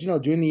it was,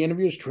 doing the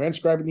interviews,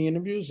 transcribing the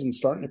interviews, and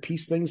starting to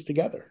piece things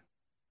together.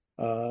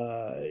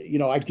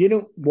 I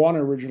didn't want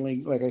to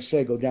originally, like I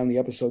say, go down the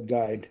episode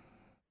guide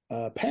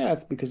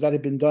path, because that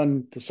had been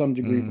done to some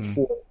degree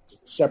before,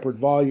 separate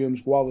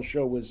volumes while the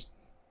show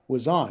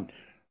was on.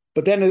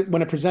 But then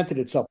when it presented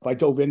itself, I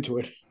dove into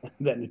it.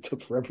 Then it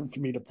took forever for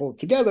me to pull it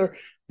together,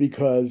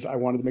 because I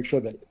wanted to make sure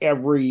that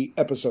every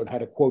episode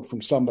had a quote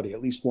from somebody,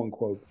 at least one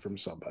quote from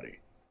somebody.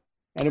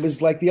 And it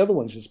was like the other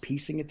ones, just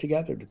piecing it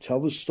together to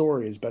tell the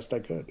story as best I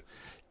could.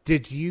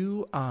 Did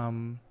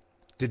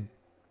did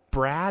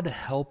Brad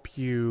help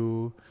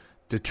you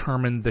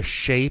determine the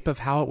shape of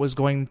how it was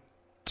going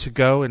to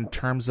go in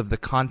terms of the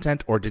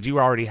content, or did you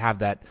already have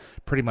that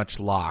pretty much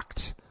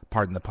locked?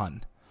 Pardon the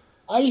pun.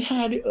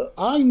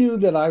 I knew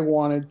that I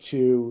wanted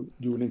to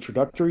do an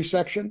introductory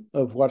section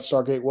of what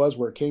Stargate was,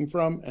 where it came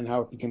from, and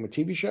how it became a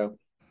TV show.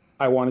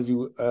 I wanted to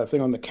do a thing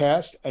on the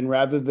cast, and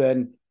rather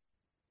than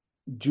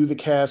do the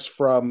cast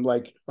from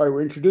like, all right,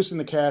 we're introducing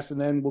the cast and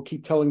then we'll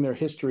keep telling their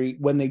history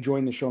when they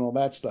join the show and all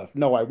that stuff.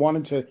 No, I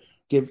wanted to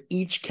give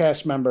each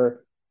cast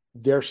member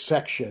their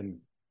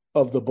section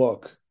of the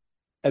book,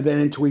 and then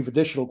interweave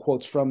additional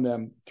quotes from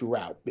them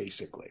throughout,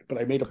 basically. But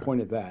I made a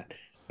point of that.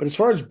 But as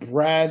far as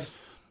Brad,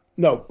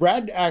 no,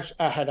 Brad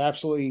had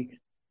absolutely,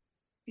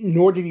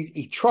 nor did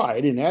he try.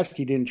 I didn't ask,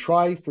 he didn't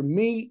try. For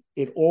me,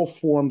 it all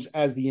forms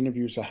as the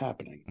interviews are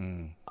happening.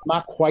 I'm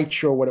not quite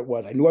sure what it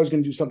was. I knew I was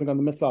going to do something on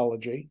the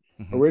mythology.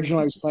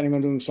 Originally, I was planning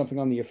on doing something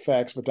on the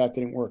effects, but that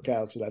didn't work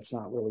out, so that's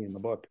not really in the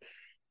book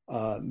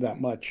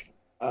that much.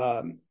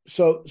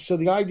 So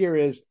the idea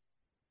is,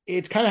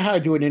 it's kind of how I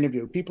do an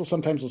interview. People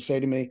sometimes will say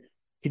to me,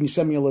 can you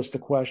send me a list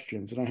of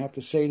questions? And I have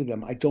to say to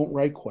them, I don't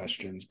write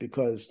questions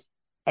because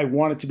I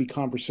want it to be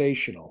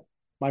conversational.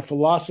 My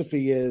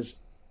philosophy is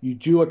you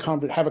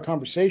have a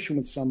conversation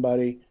with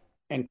somebody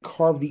and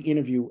carve the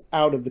interview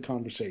out of the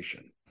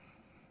conversation.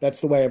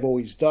 That's the way I've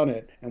always done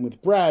it. And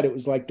with Brad, it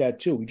was like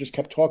that too. We just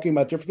kept talking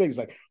about different things.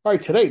 Like, all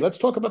right, today, let's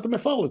talk about the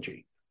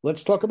mythology.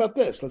 Let's talk about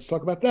this. Let's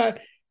talk about that.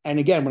 And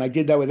again, when I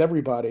did that with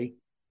everybody,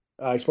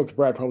 I spoke to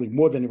Brad probably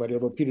more than anybody,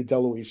 although Peter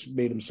DeLuise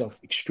made himself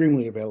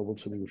extremely available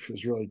to me, which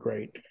was really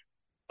great.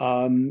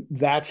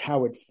 That's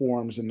how it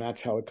forms and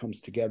that's how it comes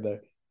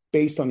together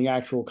based on the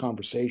actual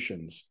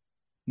conversations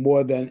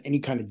more than any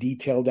kind of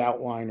detailed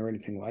outline or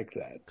anything like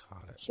that.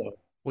 Got it. So,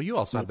 well, you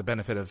also have the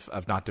benefit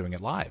of not doing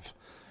it live.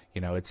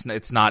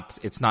 It's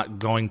not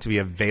going to be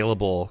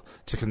available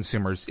to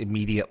consumers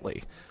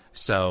immediately.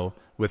 So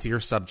with your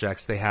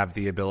subjects, they have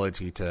the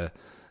ability to,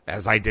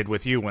 as I did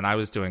with you when I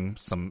was doing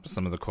some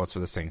of the quotes for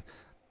this thing,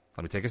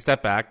 let me take a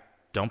step back.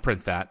 Don't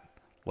print that.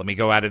 Let me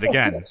go at it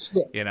again.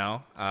 Yeah.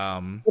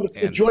 But it's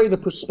the joy of the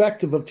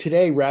perspective of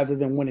today rather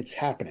than when it's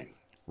happening.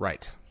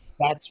 Right.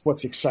 That's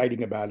what's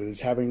exciting about it,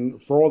 is having,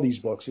 for all these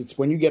books, it's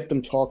when you get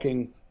them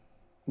talking,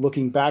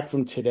 looking back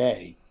from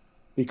today,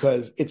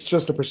 because it's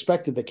just a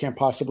perspective they can't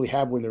possibly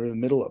have when they're in the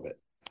middle of it.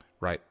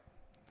 Right.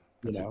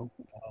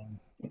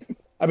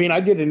 I mean,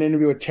 I did an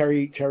interview with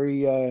Terry,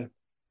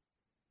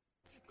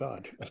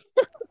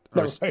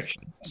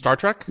 Star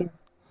Trek?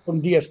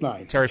 From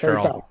DS9. Terry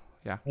Farrell.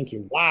 Yeah. Thank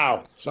you.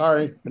 Wow.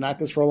 Sorry. Been at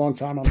this for a long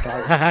time. I'm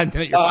tired.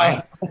 No, you're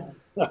fine.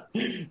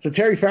 So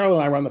Terry Farrell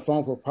and I were on the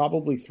phone for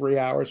probably 3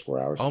 hours, 4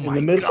 hours. Oh my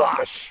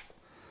gosh.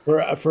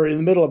 For in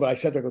the middle of it, I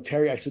said to her,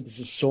 Terry, I said, this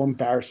is so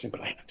embarrassing,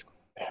 but I have to go to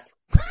the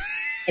bathroom.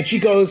 And she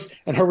goes,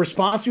 and her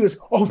response to me was,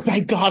 oh,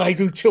 thank God I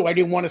do too. I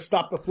didn't want to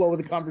stop the flow of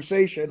the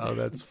conversation. Oh,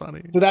 that's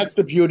funny. So that's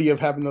the beauty of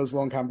having those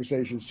long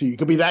conversations. So you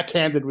could be that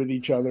candid with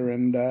each other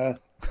and,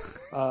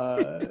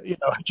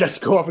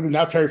 just go off. And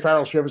now Terry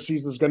Farrell, if she ever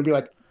sees this, is going to be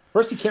like,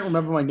 first he can't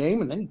remember my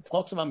name, and then he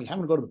talks about me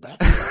having to go to the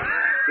bathroom.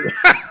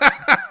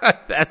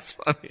 That's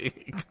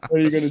funny. What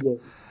are you going to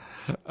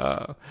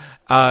do?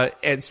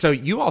 And so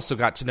you also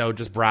got to know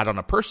just Brad on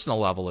a personal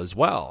level as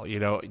well.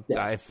 Yeah.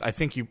 I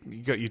think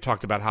you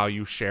talked about how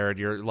you shared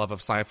your love of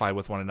sci-fi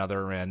with one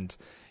another, and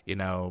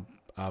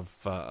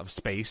of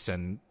space,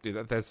 and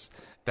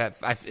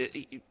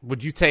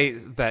would you say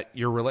that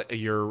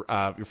your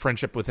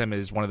friendship with him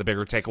is one of the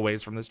bigger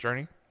takeaways from this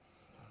journey?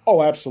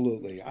 Oh,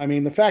 absolutely. I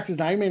mean, the fact is,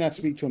 now I may not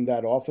speak to him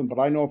that often, but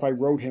I know if I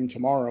wrote him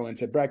tomorrow and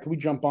said, Brad, can we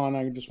jump on?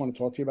 I just want to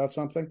talk to you about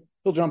something.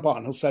 He'll jump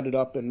on. He'll set it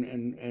up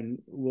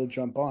and we'll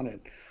jump on it.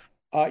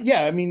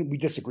 I mean, we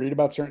disagreed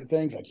about certain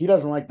things. Like, he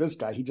doesn't like this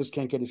guy. He just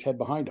can't get his head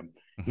behind him.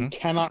 Mm-hmm. He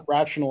cannot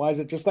rationalize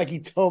it. Just like he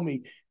told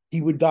me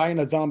he would die in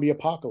a zombie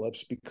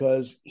apocalypse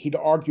because he'd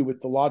argue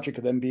with the logic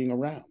of them being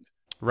around.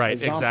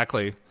 Right,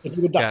 exactly. He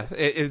would die.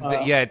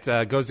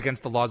 It goes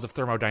against the laws of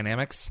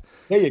thermodynamics.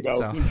 There you go.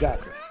 So.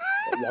 Exactly.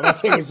 I'm not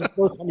saying it was the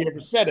first time he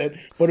ever said it,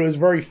 but it was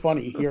very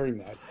funny hearing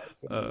that.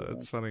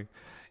 That's funny.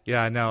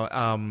 Yeah, no.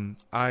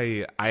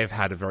 I've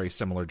had a very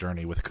similar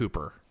journey with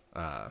Cooper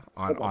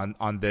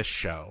on this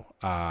show.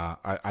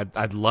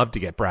 I'd love to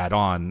get Brad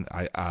on,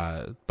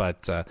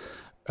 but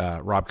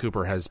Rob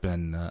Cooper has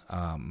been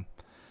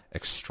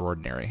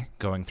extraordinary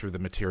going through the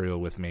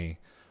material with me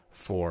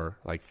for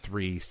like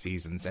 3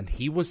 seasons, and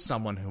he was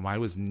someone whom I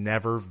was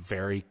never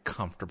very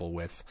comfortable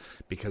with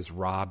because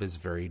Rob is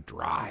very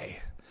dry.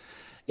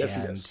 Yes,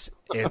 and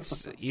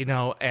it's,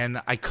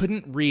 and I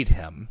couldn't read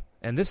him.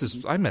 And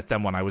I met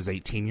them when I was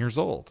 18 years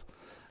old,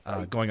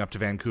 going up to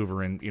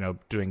Vancouver and,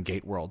 doing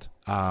Gate World.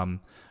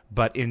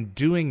 But in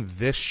doing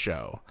this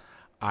show,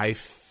 I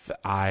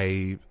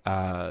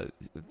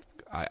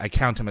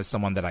count him as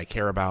someone that I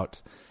care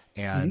about.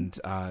 And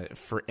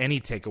for any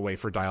takeaway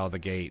for Dial the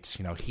Gate,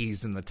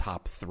 he's in the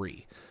top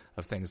 3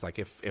 of things. Like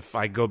if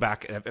I go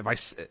back, if I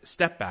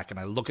step back and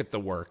I look at the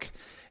work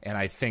and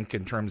I think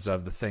in terms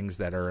of the things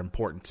that are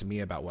important to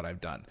me about what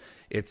I've done,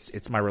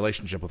 it's my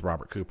relationship with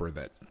Robert Cooper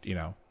that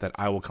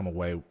I will come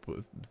away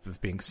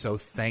with being so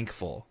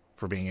thankful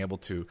for being able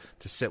to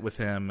sit with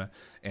him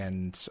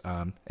and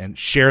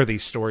share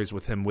these stories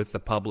with him, with the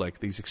public,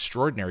 these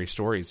extraordinary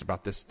stories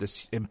about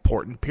this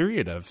important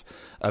period of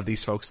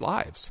these folks'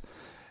 lives.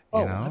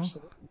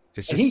 Absolutely.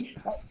 It's just,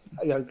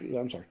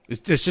 I'm sorry.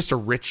 It's just a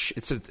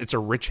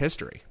rich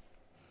history.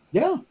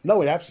 Yeah,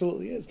 no, it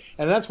absolutely is.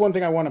 And that's one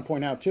thing I want to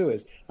point out too,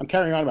 is I'm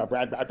carrying on about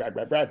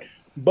Brad.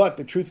 But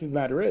the truth of the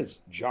matter is,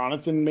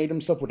 Jonathan made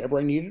himself whatever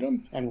I needed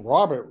him, and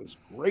Robert was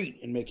great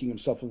in making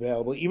himself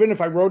available. Even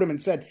if I wrote him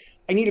and said,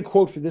 I need a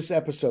quote for this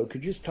episode,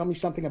 could you just tell me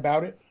something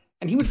about it?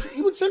 And he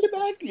would send it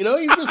back.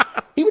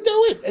 He would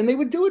do it, and they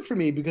would do it for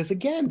me because,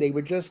 again, they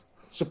were just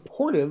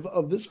supportive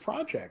of this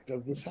project,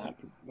 of this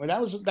happening.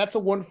 Well, that's a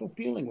wonderful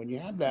feeling when you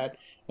have that,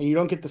 and you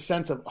don't get the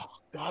sense of, oh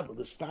God, will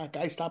this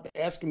guy stop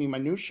asking me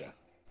minutia?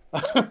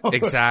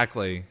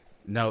 Exactly.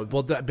 No,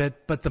 well,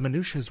 but the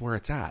minutia is where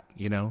it's at.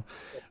 You know,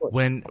 Of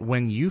course.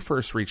 when you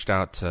first reached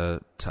out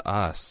to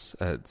us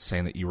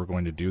saying that you were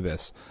going to do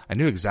this, I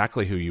knew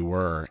exactly who you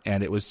were,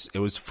 and it was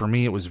for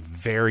me. It was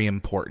very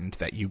important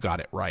that you got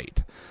it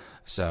right.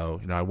 So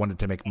I wanted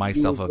to make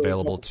myself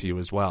available to you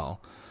as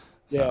well.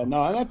 So. Yeah,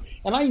 no,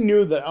 and I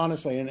knew that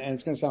honestly, and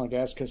it's going to sound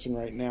like ass kissing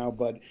right now,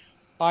 but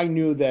I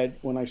knew that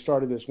when I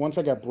started this, once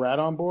I got Brad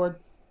on board,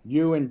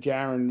 you and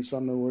Darren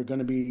Sumner were going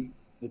to be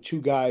the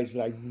two guys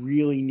that I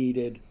really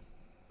needed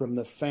from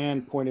the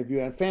fan point of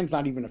view. And fan's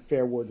not even a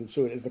fair word to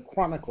say it, as the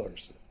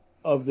chroniclers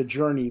of the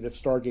journey that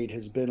Stargate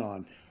has been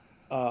on.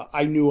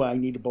 I knew I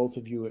needed both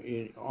of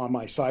you on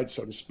my side,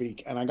 so to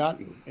speak, and I got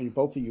you. And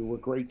both of you were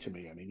great to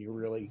me. I mean, you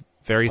really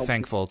very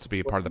thankful to be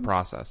a part of the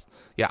process.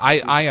 Yeah,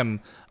 I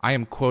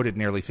am quoted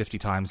nearly 50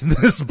 times in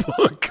this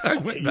book. I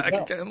went back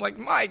again, like,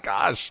 my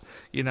gosh,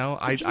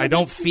 I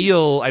don't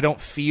feel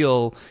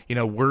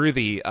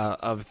worthy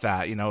of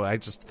that. I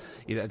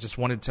just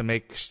wanted to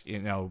make,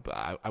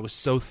 I was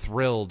so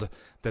thrilled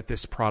that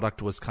this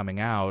product was coming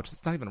out.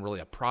 It's not even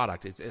really a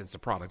product; it's a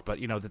product, but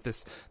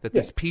that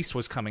this piece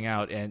was coming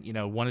out, and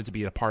wanted to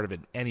be a part of it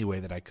any way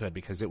that I could,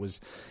 because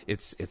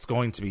it's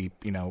going to be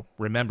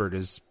remembered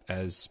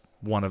as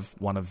one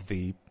of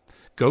the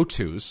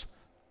go-tos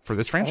for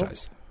this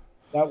franchise.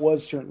 That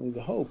was certainly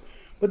the hope.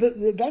 But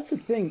that's the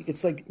thing.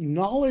 It's like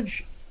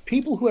knowledge,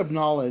 people who have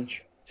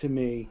knowledge, to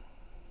me,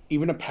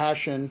 even a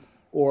passion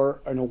or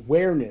an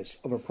awareness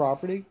of a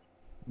property,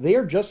 they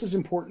are just as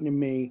important to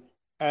me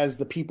as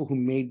the people who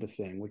made the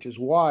thing, which is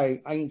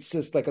why I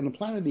insist, like on the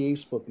Planet of the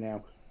Apes book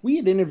now, we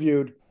had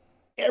interviewed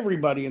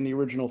everybody in the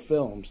original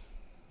films,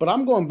 but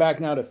I'm going back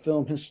now to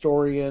film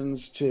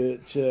historians,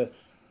 to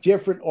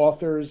different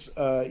authors,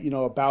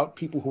 about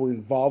people who were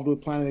involved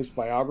with Planet of the Apes,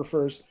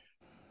 biographers,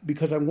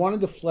 because I wanted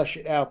to flesh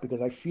it out,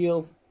 because I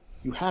feel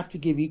you have to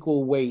give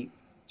equal weight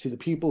to the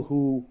people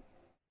who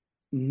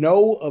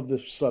know of the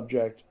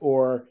subject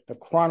or have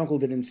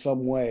chronicled it in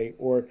some way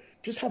or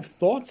just have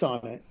thoughts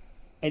on it,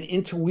 and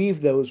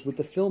interweave those with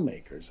the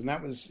filmmakers. And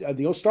that was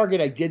the old Stargate.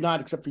 I did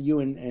not, except for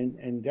you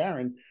and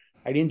Darren,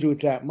 I didn't do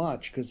it that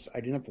much because I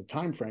didn't have the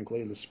time,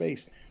 frankly, and the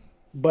space.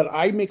 But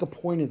I make a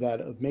point of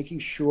that, of making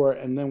sure.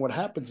 And then what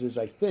happens is,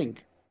 I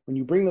think, when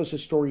you bring those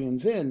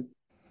historians in,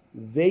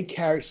 they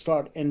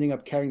start ending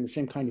up carrying the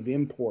same kind of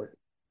import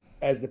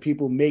as the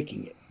people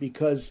making it,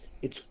 because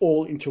it's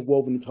all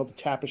interwoven into the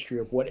tapestry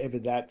of whatever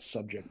that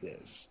subject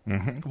is.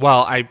 Mm-hmm.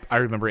 Well, I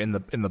remember in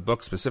the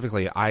book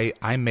specifically,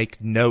 I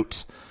make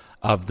note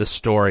of the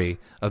story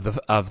of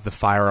the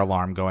fire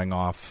alarm going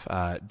off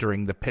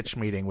during the pitch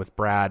meeting with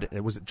Brad.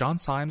 Was it John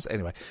Symes?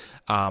 Anyway,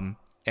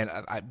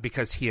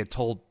 because he had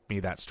told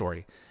me that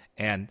story,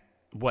 and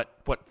what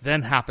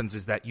then happens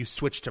is that you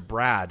switch to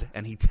Brad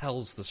and he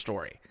tells the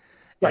story.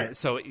 Right.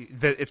 So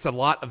it's a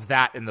lot of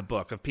that in the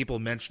book, of people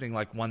mentioning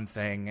like one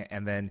thing,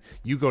 and then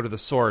you go to the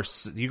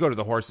source, you go to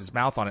the horse's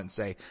mouth on it and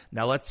say,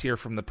 now let's hear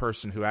from the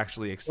person who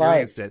actually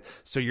experienced it.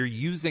 So you're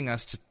using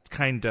us to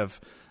kind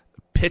of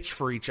pitch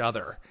for each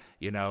other.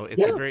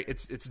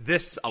 It's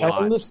this a lot.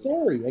 Telling the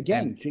story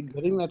again,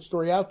 getting that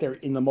story out there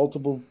in the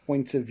multiple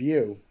points of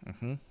view,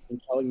 and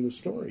telling the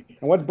story.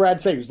 And what did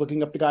Brad say? He was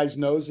looking up the guy's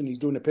nose and he's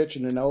doing a pitch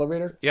in an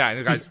elevator. Yeah, and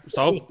the guy's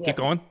keep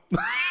going.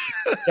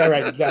 Yeah,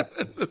 right,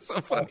 exactly. That's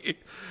so funny. It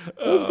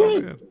was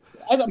great. Man.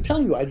 I'm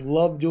telling you, I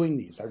love doing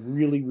these. I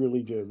really,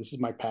 really do. This is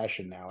my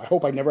passion now. I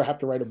hope I never have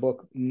to write a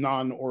book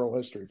non-oral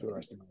history for the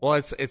rest of my life.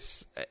 Well,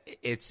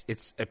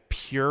 it's a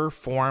pure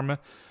form.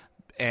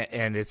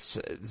 And it's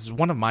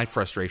one of my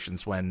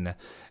frustrations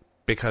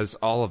because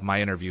all of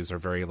my interviews are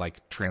very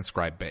like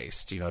transcribe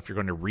based. If you're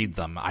going to read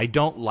them, I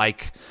don't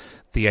like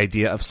the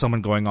idea of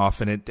someone going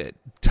off and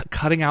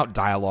cutting out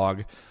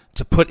dialogue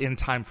to put in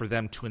time for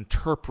them to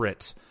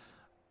interpret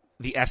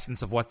the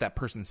essence of what that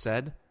person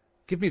said.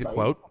 Give me the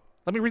quote.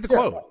 Let me read the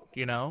quote.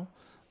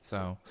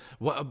 So,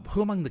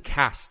 who among the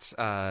cast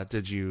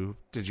did you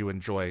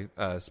enjoy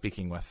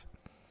speaking with?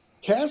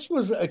 Cast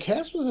was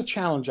a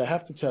challenge, I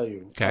have to tell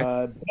you.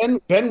 Okay.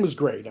 Ben was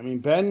great. I mean,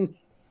 Ben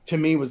to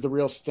me was the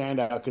real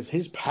standout because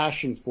his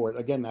passion for it,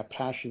 again, that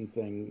passion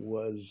thing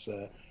was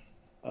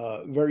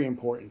very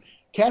important.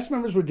 Cast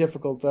members were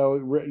difficult, though.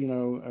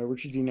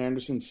 Richard Dean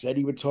Anderson said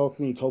he would talk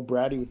to me. He told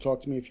Brad he would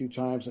talk to me a few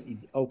times. He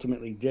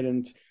ultimately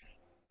didn't.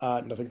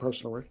 Nothing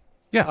personal, right?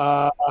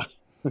 Yeah.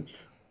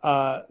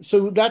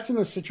 So that's in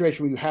the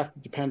situation where you have to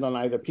depend on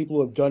either people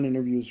who have done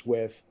interviews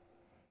with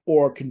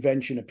or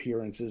convention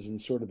appearances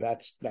and sort of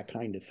that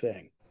kind of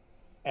thing.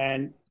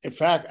 And in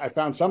fact, I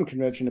found some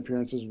convention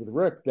appearances with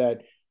Rick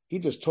that he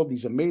just told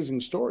these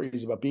amazing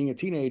stories about being a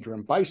teenager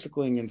and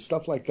bicycling and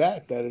stuff like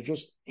that are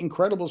just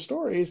incredible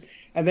stories.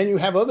 And then you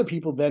have other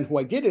people then who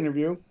I did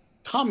interview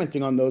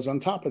commenting on those on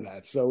top of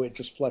that. So it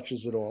just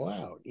fleshes it all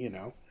out,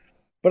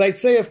 But I'd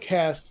say of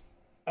cast,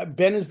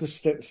 Ben is the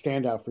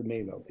standout for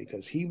me, though,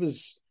 because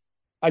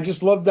I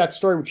just love that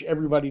story, which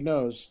everybody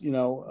knows,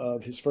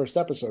 of his first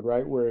episode,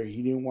 right? Where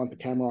he didn't want the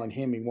camera on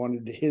him. He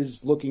wanted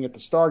his looking at the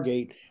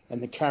Stargate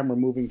and the camera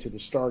moving to the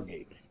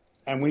Stargate.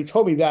 And when he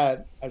told me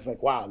that, I was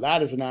like, wow,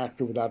 that is an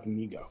actor without an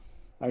ego.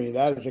 I mean,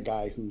 that is a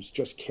guy who's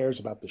just cares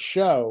about the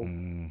show,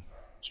 Mm.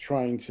 is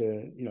trying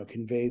to,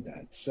 convey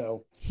that.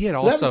 So, He had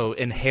so that was, also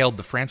inhaled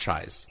the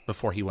franchise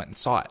before he went and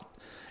saw it.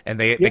 And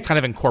they yeah, kind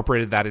of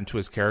incorporated that into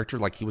his character,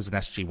 like he was an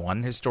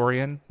SG-1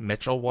 historian,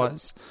 Mitchell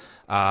was.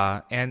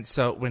 And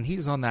so when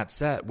he's on that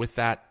set with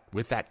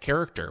that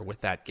character,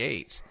 with that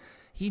gate,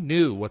 he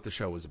knew what the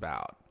show was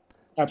about.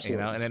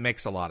 absolutely. And it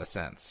makes a lot of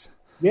sense.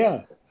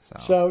 Yeah. So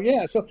So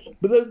yeah,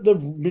 but the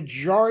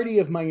majority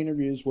of my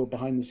interviews were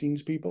behind the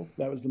scenes people.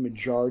 That was the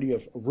majority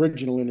of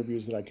original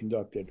interviews that I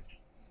conducted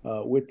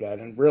with that,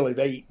 and really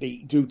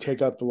they do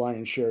take up the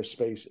lion's share of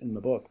space in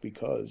the book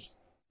because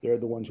they're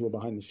the ones who are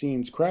behind the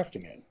scenes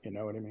crafting it. You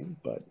know what I mean?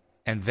 But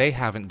and they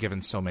haven't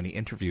given so many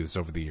interviews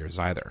over the years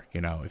either.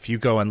 If you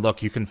go and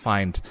look, you can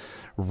find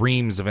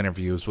reams of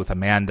interviews with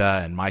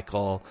Amanda and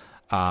Michael.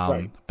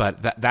 right,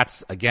 But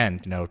that's again,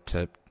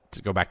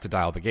 to go back to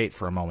Dial the Gate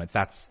for a moment,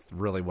 that's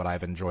really what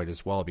I've enjoyed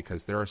as well,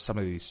 because there are some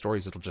of these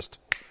stories that'll just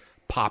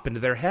pop into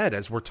their head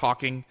as we're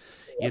talking,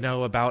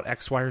 about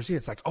X, Y, or Z.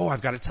 It's like, oh,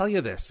 I've got to tell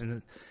you this.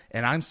 And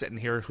I'm sitting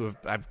here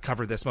I've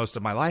covered this most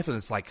of my life. And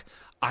it's like,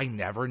 I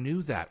never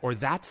knew that, or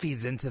that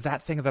feeds into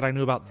that thing that I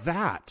knew about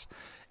that.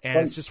 And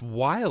right, it's just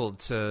wild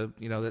to,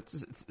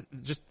 that's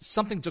just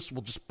something just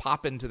will just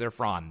pop into their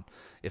frond,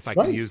 if I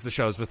can right. use the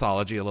show's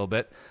mythology a little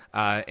bit.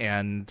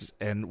 And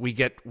we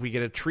get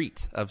a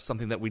treat of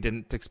something that we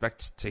didn't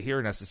expect to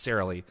hear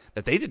necessarily,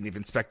 that they didn't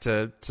even expect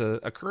to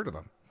occur to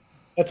them.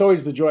 That's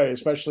always the joy,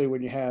 especially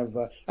when you have.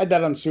 I had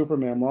that on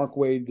Superman. Mark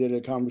Waid did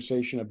a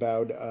conversation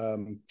about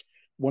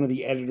one of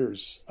the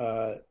editors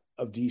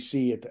of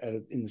DC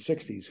in the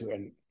 '60s,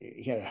 and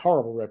he had a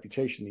horrible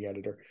reputation, the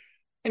editor.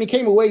 And he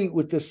came away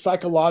with this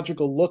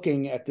psychological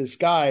looking at this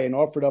guy and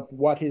offered up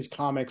what his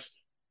comics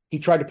he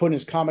tried to put in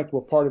his comic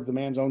were part of the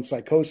man's own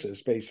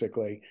psychosis,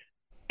 basically,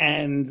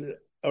 and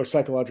or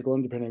psychological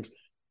independence.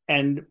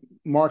 And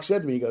Mark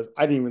said to me, he goes,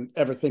 I didn't even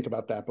ever think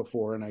about that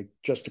before. And it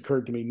just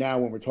occurred to me now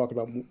when we're talking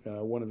about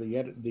one of the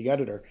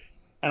editor.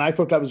 And I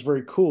thought that was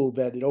very cool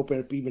that it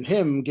opened up even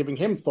him, giving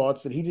him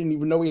thoughts that he didn't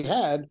even know he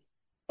had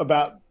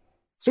about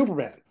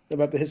Superman,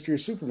 about the history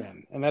of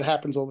Superman. And that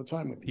happens all the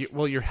time with these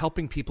Well, things. you're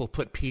helping people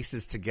put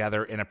pieces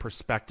together in a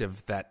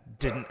perspective that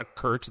didn't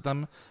occur to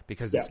them,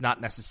 because Yeah. it's not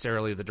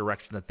necessarily the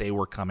direction that they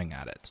were coming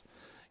at it.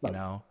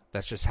 Right.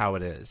 That's just how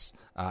it is.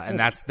 And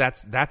Yeah.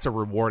 that's a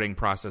rewarding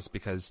process,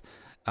 because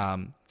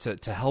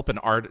to help an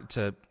art,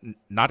 to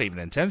not even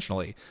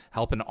intentionally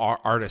help an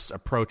artist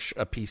approach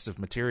a piece of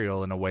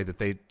material in a way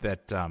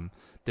that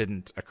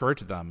didn't occur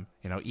to them,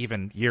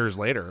 even years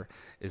later,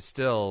 is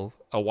still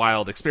a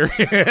wild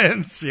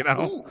experience.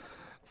 Yeah.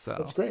 So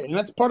That's great. And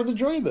that's part of the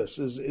joy of this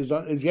is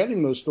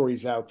getting those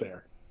stories out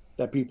there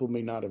that people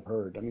may not have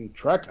heard. I mean,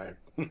 Trek,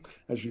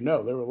 as you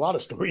know, there were a lot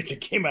of stories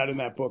that came out in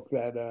that book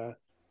that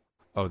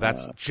oh,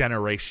 that's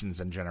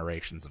generations and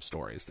generations of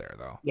stories there,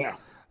 though. yeah.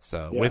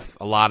 So Yeah. with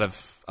a lot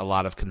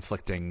of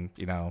conflicting,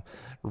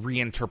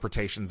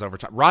 reinterpretations over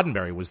time.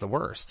 Roddenberry was the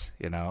worst.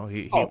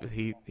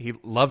 He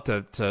loved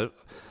to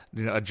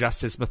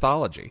adjust his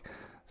mythology.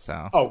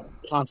 So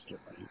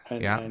Constantly.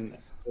 yeah, And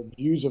the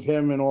views of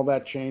him and all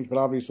that changed, but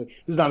obviously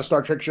this is not a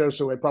Star Trek show,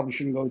 so I probably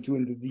shouldn't go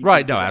into the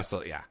right. No,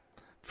 absolutely, yeah,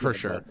 for Yeah,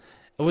 sure.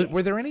 but-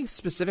 Were there any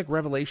specific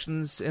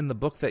revelations in the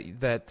book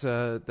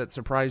that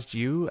surprised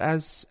you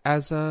as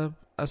a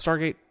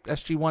Stargate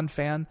SG-1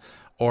 fan,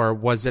 or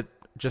was it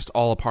just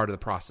all a part of the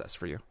process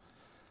for you?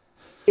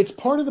 It's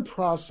part of the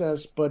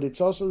process, but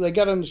it's also they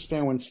got to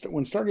understand when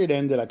Stargate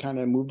ended, I kind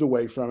of moved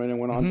away from it and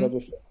went on to other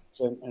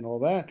things and all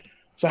that.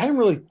 So I hadn't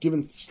really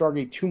given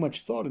Stargate too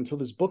much thought until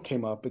this book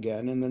came up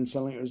again, and then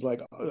suddenly it was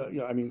like,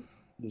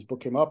 this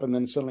book came up, and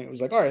then suddenly it was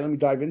like, all right, let me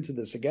dive into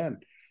this again.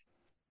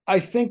 I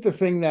think the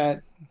thing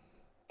that,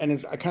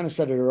 and I kind of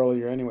said it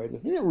earlier anyway, the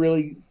thing that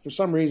really, for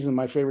some reason,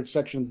 my favorite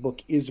section of the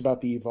book is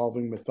about the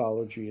evolving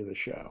mythology of the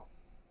show.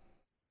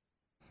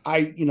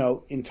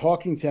 In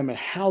talking to him and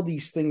how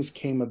these things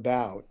came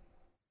about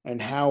and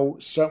how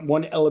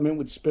one element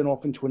would spin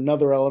off into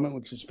another element,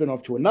 which would spin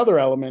off to another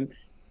element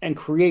and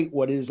create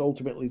what is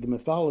ultimately the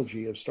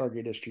mythology of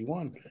Stargate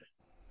SG-1.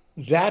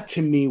 That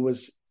to me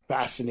was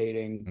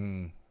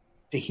fascinating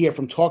to hear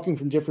from talking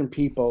from different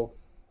people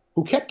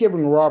who kept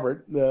giving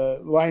Robert the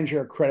lion's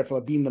share of credit for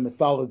being the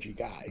mythology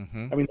guy.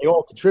 I mean, they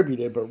all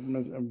contributed, but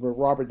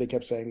Robert, they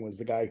kept saying, was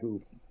the guy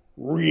who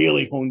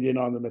really honed in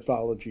on the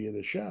mythology of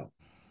the show.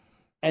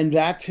 And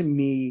that to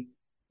me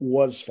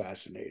was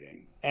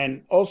fascinating.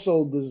 And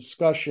also the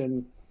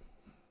discussion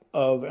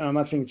of, and I'm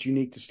not saying it's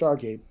unique to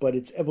Stargate, but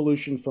its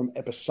evolution from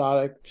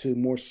episodic to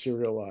more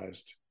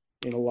serialized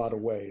in a lot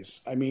of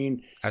ways. I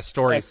mean, As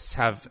stories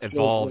have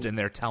evolved in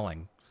their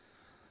telling.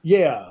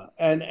 yeah,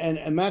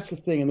 and that's the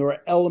thing. And there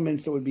were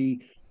elements that would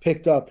be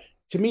picked up.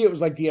 To me, it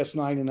was like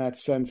DS9 in that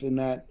sense, in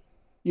that,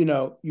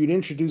 you'd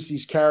introduce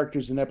these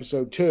characters in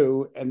episode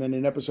 2, and then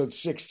in episode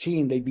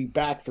 16, they'd be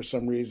back for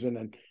some reason.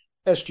 And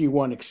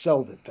SG-1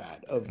 excelled at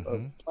that, of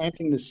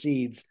planting the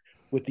seeds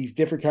with these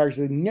different characters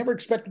they never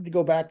expected to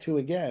go back to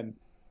again,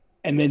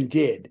 and then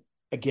did.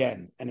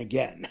 again and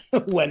again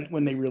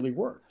when they really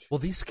worked. Well,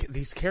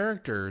 these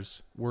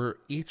characters were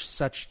each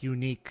such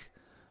unique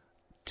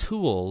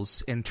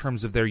tools in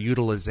terms of their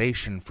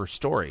utilization for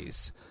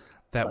stories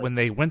that when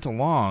they went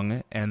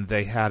along and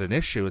they had an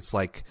issue, it's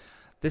like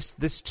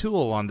this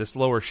tool on this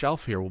lower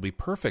shelf here will be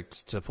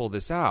perfect to pull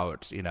this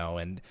out,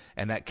 and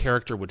that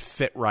character would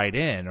fit right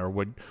in, or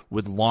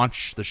would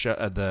launch the show,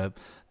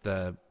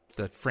 the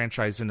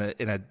franchise in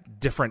a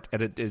different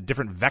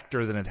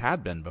vector than it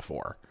had been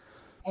before.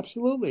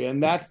 Absolutely,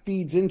 and that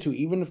feeds into,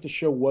 even if the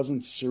show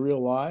wasn't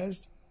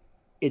serialized,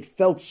 it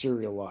felt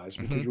serialized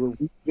because you were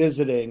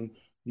revisiting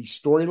these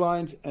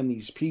storylines and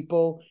these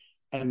people,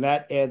 and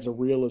that adds a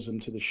realism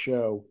to the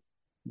show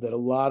that a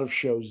lot of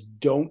shows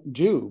don't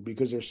do,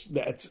 because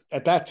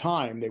at that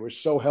time they were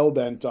so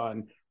hell-bent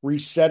on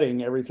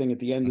resetting everything at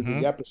the end of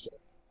the episode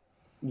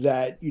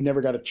that you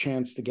never got a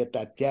chance to get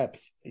that depth,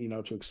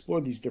 to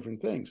explore these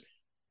different things.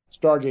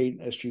 Stargate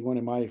SG-1,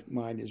 in my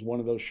mind, is one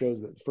of those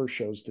shows, that first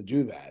shows to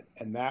do that,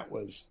 and that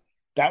was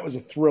a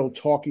thrill,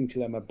 talking to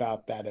them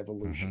about that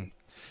evolution.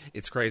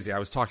 It's crazy. I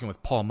was talking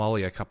with Paul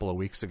Mully a couple of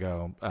weeks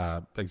ago,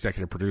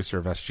 executive producer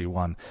of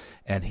SG-1,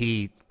 and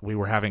we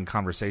were having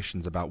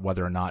conversations about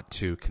whether or not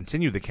to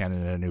continue the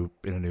canon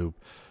in a new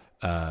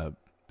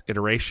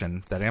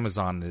iteration that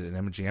Amazon and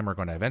MGM are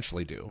going to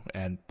eventually do.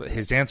 And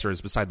his answer is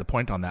beside the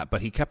point on that.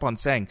 But he kept on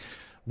saying,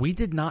 we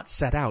did not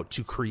set out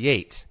to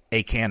create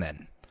a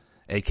canon,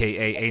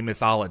 aka a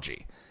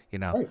mythology.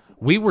 Right.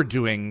 We were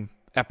doing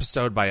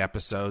episode by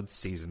episode,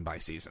 season by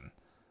season.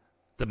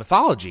 The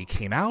mythology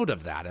came out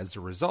of that as a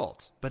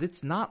result, but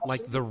it's not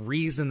like the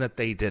reason that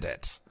they did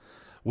it,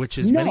 which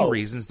is many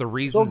reasons, the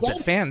reasons that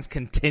fans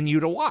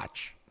continue to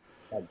watch.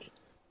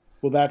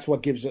 Well, that's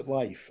what gives it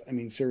life. I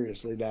mean,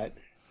 seriously,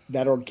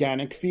 that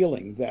organic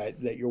feeling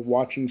that you're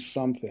watching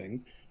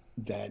something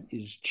that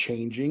is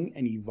changing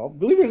and evolving.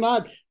 Believe it or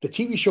not, the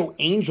TV show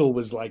Angel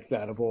was like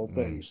that, of all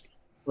things,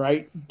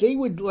 right? They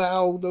would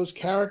allow those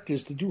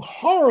characters to do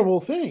horrible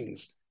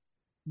things,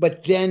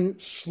 but then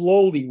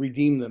slowly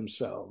redeem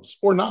themselves,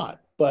 or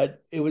not.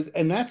 But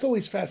and that's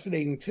always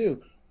fascinating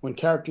too, when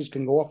characters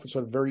can go off in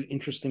sort of very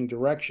interesting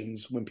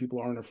directions when people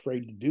aren't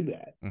afraid to do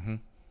that. And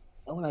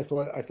I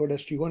thought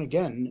SG-1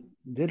 again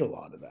did a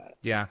lot of that.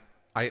 Yeah.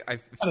 Not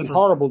in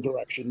horrible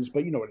directions,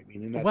 but you know what I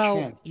mean. In that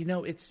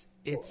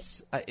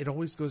chance. It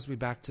always goes me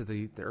back to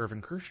the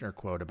Irvin Kershner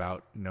quote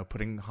about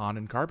putting Han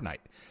in carbonite.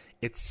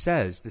 It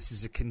says this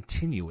is a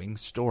continuing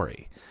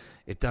story.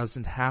 It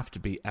doesn't have to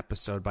be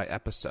episode by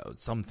episode.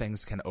 Some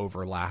things can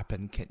overlap,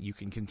 and you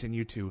can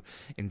continue to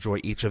enjoy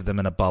each of them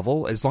in a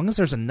bubble as long as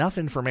there's enough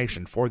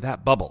information for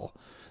that bubble.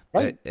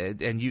 Right.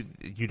 And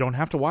you don't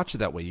have to watch it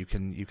that way. You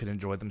can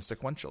enjoy them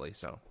sequentially.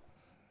 So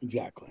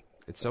exactly,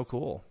 it's so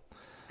cool.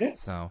 Yeah.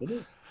 So, it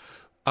is.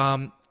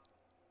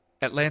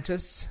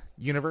 Atlantis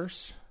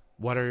universe.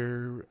 What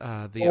are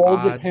the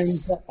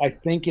odds? I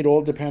think it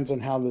all depends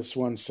on how this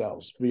one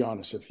sells, to be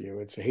honest with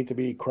you. I hate to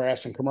be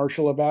crass and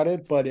commercial about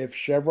it, but if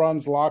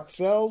Chevron's Locked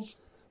sells,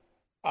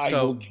 I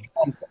will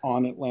jump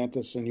on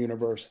Atlantis and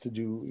Universe to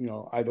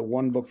do, either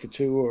one book for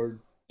two or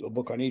a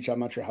book on each. I'm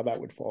not sure how that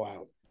would fall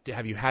out.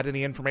 Have you had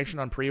any information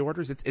on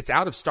pre-orders? It's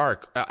out of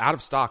stock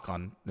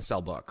on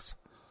Nacelle Books.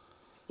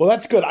 Well,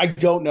 that's good. I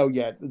don't know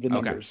yet the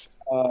numbers.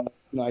 Okay.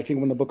 I think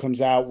when the book comes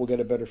out, we'll get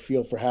a better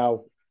feel for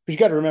how. Because you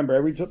got to remember,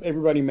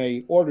 everybody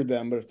may order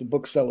them, but if the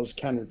booksellers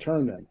can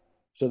return them,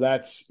 so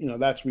that's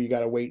where you got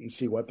to wait and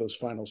see what those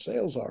final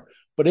sales are.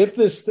 But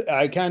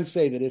I can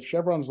say that if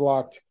Chevron's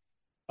Locked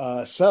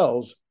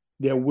sells,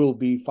 there will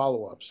be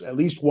follow-ups, at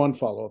least one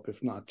follow-up,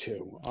 if not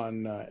two,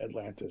 on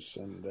Atlantis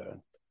and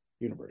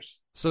Universe.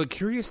 So the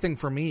curious thing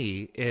for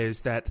me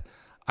is that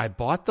I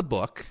bought the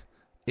book.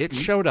 It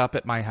showed up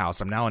at my house.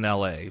 I'm now in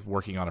LA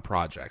working on a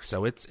project.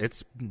 So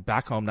it's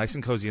back home, nice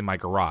and cozy in my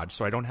garage.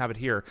 So I don't have it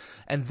here.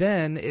 And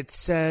then it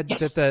said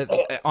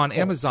that on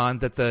Amazon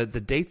that the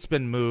date's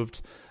been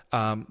moved,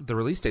 the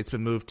release date's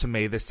been moved to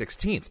May the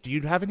 16th. Do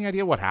you have any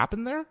idea what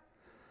happened there?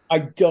 I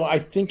don't. I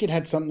think it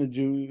had something to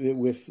do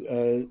with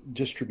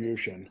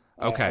distribution.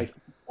 Okay.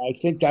 I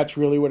think that's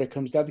really what it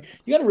comes down to.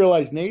 You got to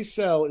realize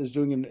Nacelle is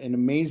doing an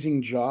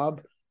amazing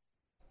job.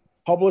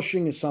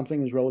 Publishing is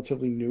something is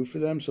relatively new for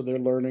them, so they're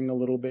learning a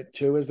little bit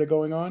too as they're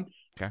going on.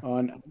 Okay.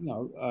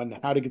 On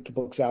how to get the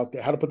books out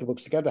there, how to put the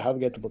books together, how to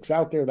get the books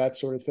out there, that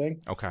sort of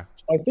thing. Okay.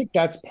 So I think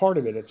that's part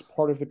of it. It's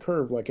part of the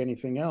curve, like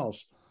anything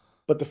else.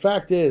 But the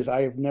fact is,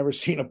 I have never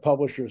seen a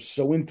publisher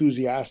so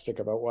enthusiastic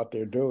about what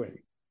they're doing.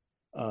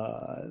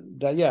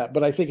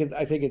 But I think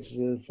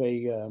it's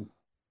a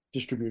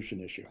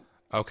distribution issue.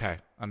 Okay,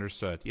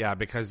 understood. Yeah,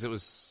 because it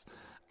was.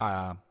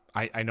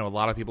 I know a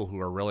lot of people who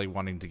are really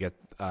wanting to get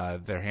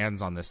their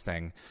hands on this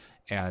thing,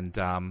 and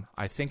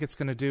I think it's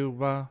going to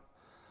do.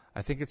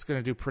 I think it's going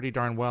to do pretty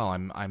darn well.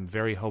 I'm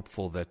very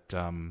hopeful that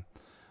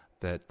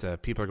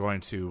people are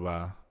going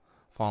to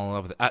fall in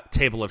love with it.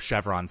 Table of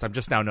Chevrons. I'm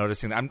just now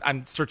noticing that.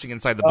 I'm searching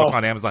inside the book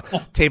on Amazon.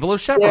 Table of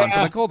Chevrons. Yeah.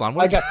 I'm like, hold on.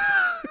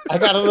 I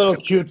got a little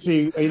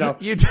cutesy.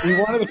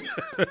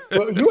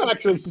 You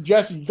actually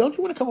suggested. Don't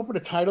you want to come up with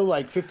a title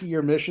like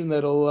 50-Year Mission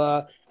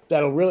that'll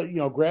that'll really,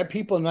 grab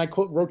people. And I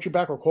wrote you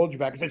back or called you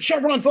back and said,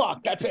 Chevron's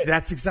locked. That's it.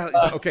 That's exactly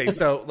okay.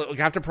 So we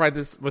have to provide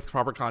this with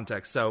proper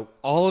context. So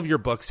all of your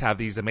books have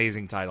these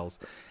amazing titles,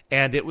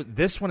 and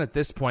this one at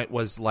this point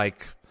was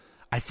like,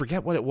 I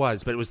forget what it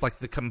was, but it was like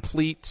the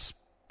complete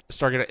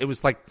Stargate. It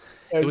was like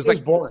it was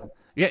like boring.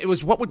 Yeah, it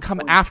was what would come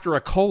after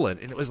a colon,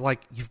 and it was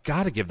like, you've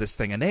got to give this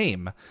thing a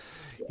name,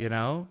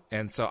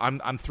 And so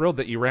I'm thrilled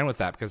that you ran with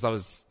that, because I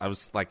was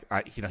like,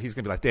 he's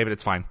gonna be like, David,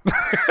 it's fine.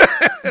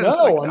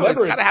 No,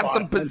 it's got to have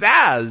some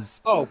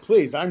pizzazz. Oh,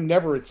 please, I'm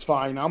never. It's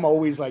fine. I'm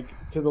always like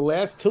to the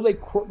last till they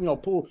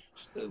pull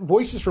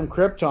Voices from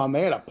Krypton.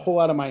 They had to pull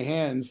out of my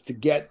hands to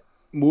get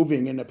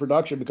moving in the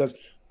production, because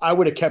I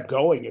would have kept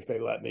going if they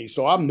let me.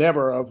 So I'm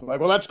never of like,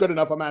 well, that's good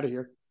enough. I'm out of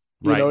here.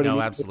 Right. No, I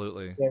mean?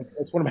 Absolutely.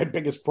 That's one of my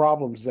biggest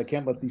problems. Is I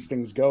can't let these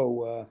things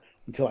go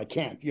until I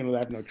can't. I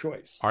have no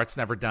choice. Art's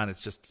never done.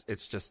 It's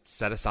just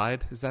set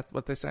aside. Is that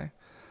what they say?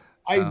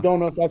 So, I don't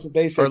know if that's what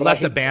they say. Or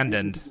left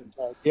abandoned.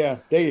 Yeah,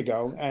 there you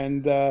go.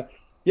 And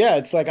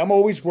it's like I'm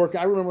always working.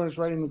 I remember when I was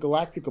writing the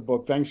Galactica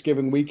book,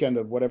 Thanksgiving weekend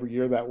of whatever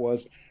year that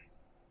was.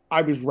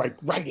 I was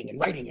writing,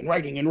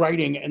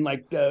 and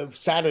like the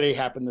Saturday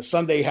happened, the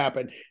Sunday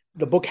happened.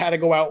 The book had to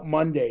go out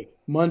Monday.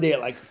 Monday at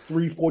like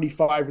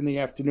 3:45 in the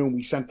afternoon,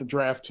 we sent the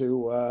draft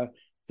to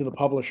the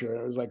publisher.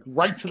 It was like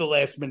right to the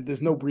last minute.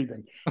 There's no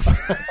breathing.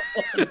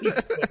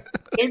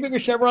 Same thing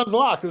with Chevron's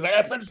locked. It was like,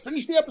 I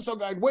finished the episode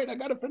guide. Wait, I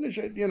got to finish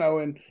it.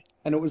 And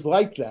it was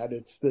like that.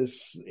 It's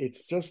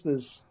just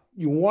this.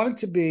 You want it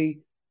to be.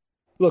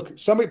 Look,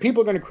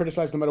 people are going to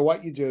criticize no matter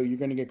what you do. You're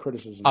going to get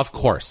criticism. Of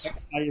course,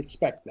 I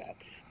expect that.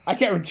 I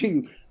guarantee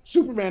you,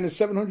 Superman is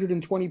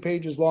 720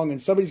 pages long,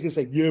 and somebody's going to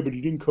say, yeah, but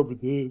he didn't cover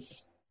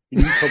this. He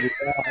didn't cover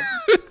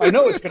that. I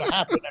know it's going to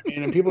happen. I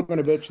mean, and people are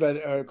going to bitch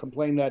that,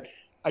 complain that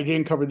I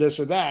didn't cover this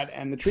or that.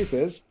 And the truth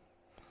is,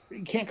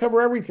 you can't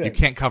cover everything. You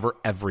can't cover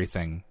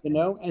everything.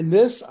 And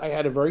this, I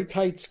had a very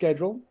tight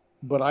schedule,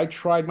 but I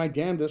tried my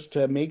damnedest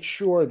to make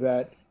sure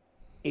that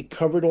it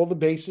covered all the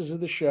bases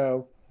of the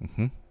show.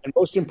 Mm-hmm. And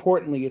most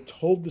importantly, it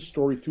told the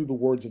story through the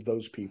words of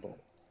those people.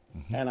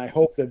 Mm-hmm. And I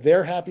hope that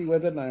they're happy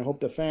with it, and I hope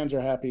the fans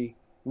are happy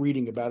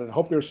reading about it. I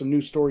hope there's some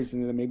new stories in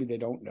there that maybe they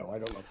don't know. I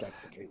don't know if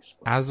that's the case.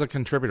 As a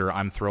contributor,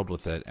 I'm thrilled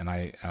with it, and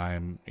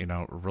I'm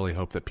really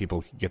hope that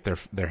people get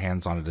their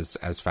hands on it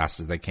as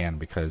fast as they can,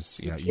 because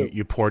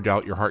you poured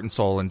out your heart and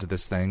soul into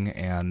this thing,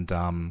 and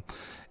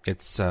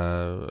it's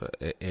a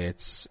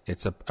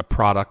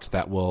product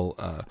that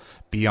will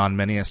be on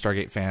many a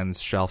Stargate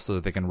fan's shelf, so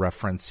that they can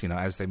reference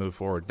as they move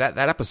forward. That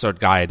episode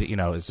guide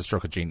is a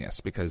stroke of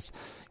genius, because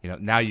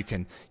now you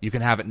can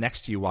have it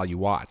next to you while you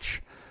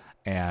watch.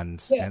 And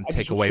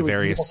take away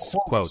various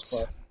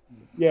quotes.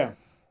 Yeah.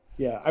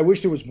 I wish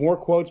there was more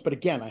quotes, but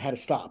again, I had to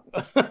stop.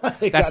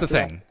 That's the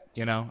thing,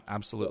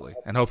 absolutely.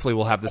 And hopefully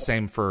we'll have the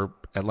same for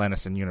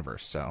Atlantis and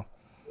Universe. So,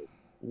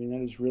 I mean,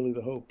 that is really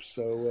the hope.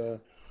 So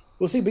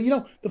we'll see. But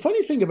the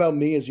funny thing about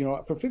me is,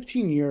 for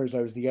 15 years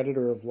I was the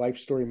editor of Life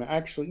Story.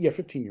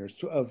 15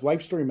 years of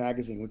Life Story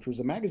magazine, which was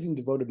a magazine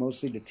devoted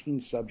mostly to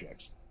teen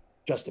subjects,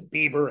 Justin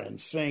Bieber,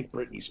 NSYNC,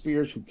 Britney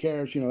Spears, who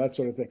cares, that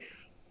sort of thing.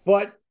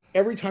 But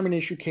every time an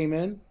issue came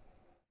in,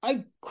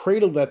 I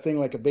cradled that thing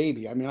like a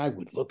baby. I mean, I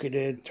would look at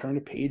it, turn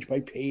it page by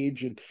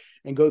page and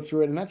go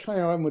through it. And that's how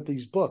I am with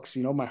these books.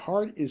 My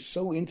heart is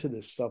so into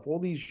this stuff. All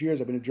these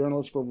years, I've been a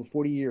journalist for over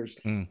 40 years,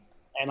 and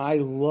I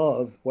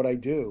love what I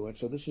do. And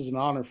so this is an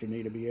honor for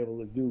me to be able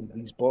to do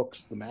these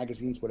books, the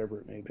magazines, whatever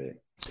it may be.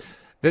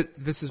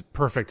 This is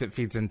perfect. It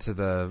feeds into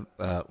the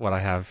what I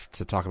have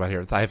to talk about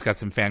here. I've got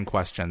some fan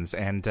questions.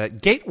 And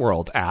Gate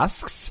World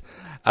asks,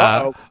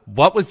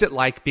 what was it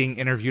like being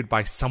interviewed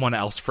by someone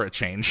else for a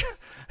change?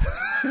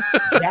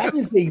 That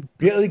is a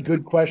really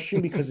good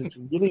question, because it's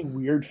really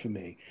weird for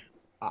me.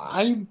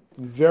 I'm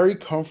very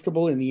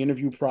comfortable in the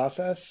interview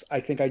process.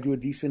 I think I do a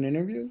decent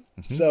interview.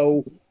 Mm-hmm.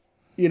 So,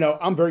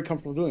 I'm very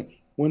comfortable doing it.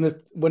 When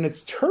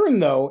it's turn,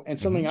 though, and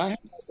something I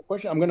have to ask the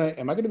question,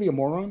 am I going to be a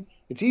moron?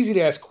 It's easy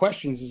to ask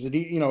questions. Is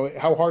it,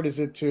 how hard is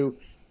it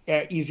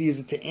easy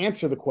is it to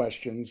answer the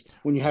questions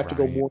when you have to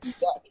go more in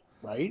depth,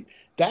 right?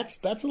 That's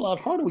a lot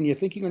harder when you're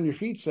thinking on your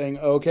feet saying,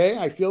 okay,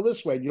 I feel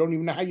this way. You don't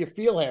even know how you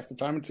feel half the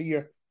time until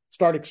you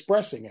start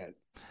expressing it.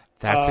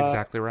 That's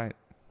exactly right.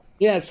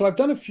 Yeah. So I've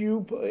done a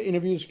few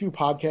interviews, a few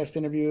podcast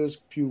interviews,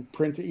 a few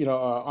print,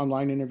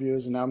 online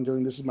interviews. And now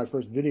this is my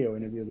first video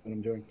interview that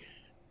I'm doing.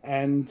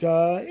 And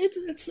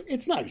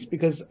it's nice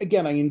because,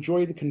 again, I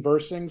enjoy the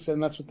conversing,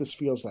 and that's what this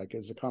feels like,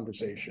 is a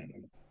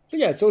conversation.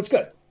 So it's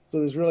good. So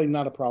there's really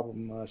not a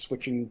problem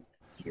switching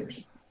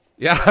gears.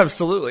 Yeah,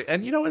 absolutely.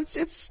 And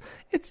it's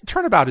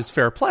turnabout is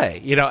fair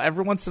play.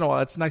 Every once in a while,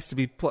 it's nice to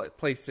be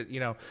placed at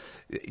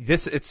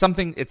it's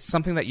something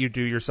that you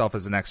do yourself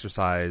as an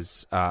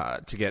exercise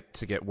to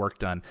get work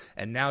done.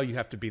 And now you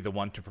have to be the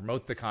one to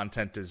promote the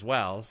content as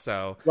well.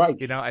 So right.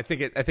 I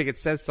think it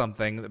says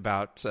something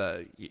about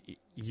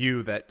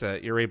you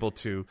that you're able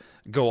to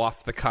go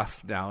off the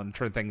cuff now and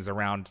turn things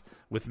around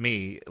with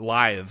me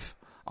live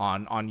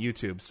on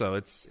YouTube. So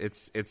it's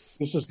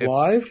This is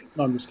live?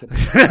 No, I'm just kidding.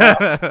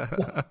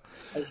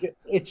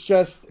 It's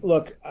just,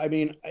 look, I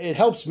mean, it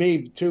helps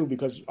me too,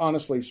 because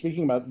honestly,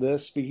 speaking about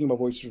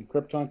Voices from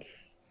Krypton,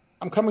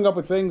 I'm coming up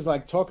with things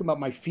like talking about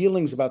my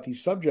feelings about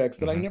these subjects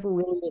that I never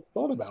really have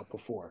thought about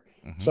before.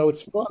 So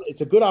it's fun.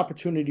 It's a good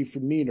opportunity for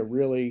me to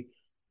really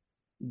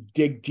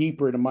dig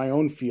deeper into my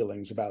own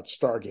feelings about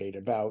Stargate,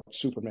 about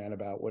Superman,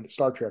 about what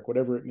Star Trek,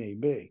 whatever it may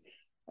be.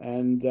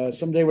 And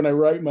someday when I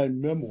write my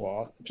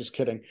memoir, just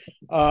kidding,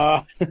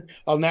 I'll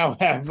now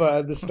have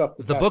this stuff.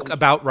 The book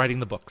about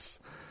writing the books.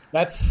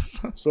 That's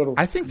sort of.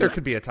 I think there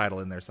could be a title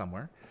in there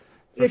somewhere.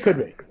 It could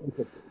be.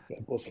 Yeah,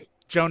 we'll see.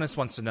 Jonas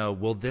wants to know: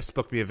 will this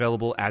book be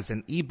available as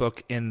an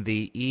ebook in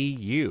the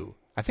EU?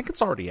 I think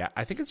it's already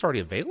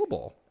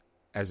available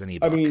as an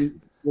ebook. I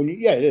mean,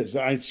 it is.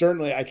 I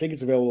think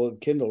it's available on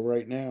Kindle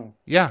right now.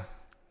 Yeah,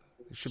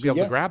 you should be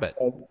able to grab it.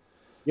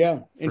 Yeah.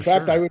 In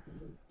fact, I would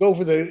go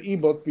for the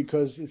ebook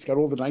because it's got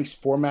all the nice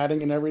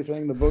formatting and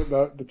everything.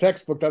 The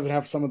textbook doesn't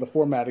have some of the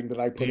formatting that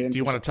I put in. Do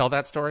you want to tell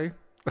that story?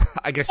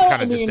 I guess you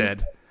kind of just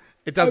did.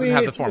 It doesn't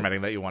have the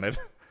formatting that you wanted.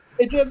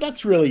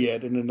 That's really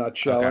it in a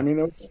nutshell. Okay. I mean,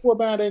 there was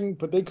formatting,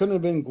 but they couldn't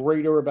have been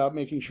greater about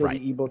making sure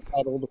the ebook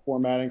had all the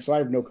formatting. So I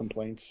have no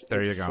complaints.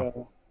 There you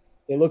go.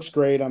 It looks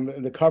great.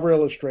 The cover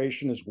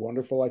illustration is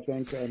wonderful, I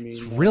think. I mean,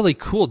 it's really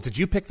cool. Did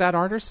you pick that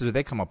artist, or did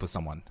they come up with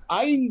someone?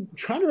 I'm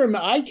trying to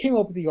remember. I came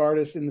up with the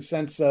artist in the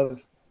sense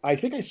of I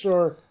think I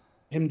saw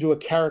him do a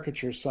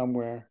caricature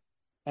somewhere,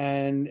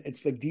 and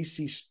it's like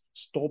DC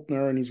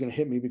Stoltner, and he's going to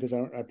hit me because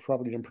I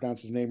probably didn't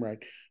pronounce his name right.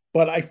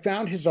 But I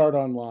found his art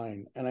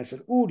online, and I said,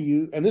 "Ooh, do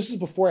you?" And this is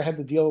before I had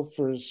the deal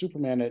for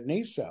Superman at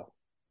Nacelle,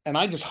 and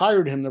I just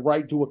hired him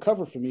to do a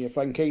cover for me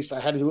in case I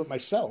had to do it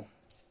myself,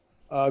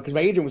 because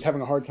my agent was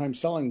having a hard time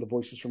selling the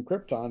Voices from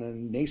Krypton,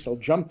 and Nacelle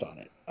jumped on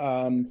it.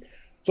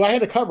 So I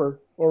had a cover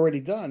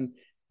already done,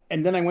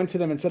 and then I went to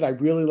them and said, "I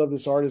really love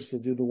this artist to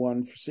do the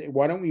one.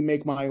 Why don't we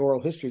make my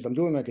oral histories? I'm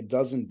doing like a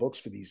dozen books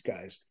for these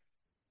guys,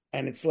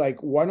 and it's like,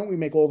 why don't we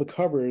make all the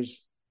covers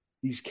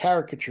these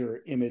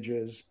caricature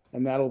images?"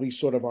 And that'll be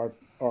sort of our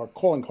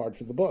calling card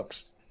for the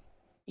books.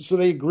 So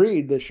they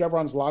agreed. The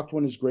Chevron's Locked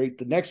one is great.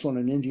 The next one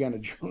in Indiana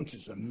Jones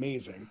is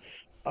amazing.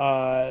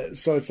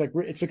 So it's like,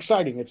 it's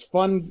exciting. It's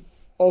fun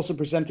also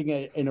presenting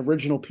an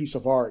original piece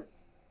of art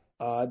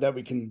that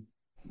we can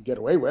get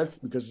away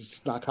with because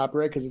it's not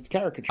copyright, because it's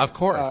caricature. Of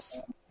course.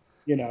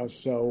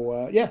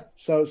 So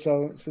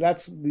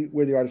that's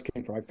where the artist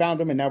came from. I found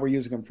them, and now we're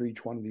using them for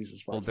each one of these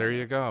as far. Well, there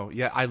you go.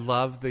 Yeah, I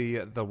love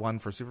the one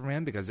for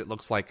Superman because it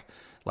looks like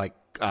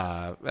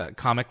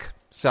comic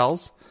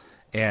cells,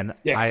 and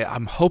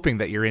I'm hoping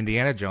that your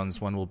Indiana Jones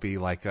one will be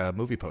like a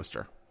movie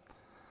poster.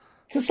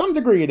 To some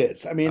degree, it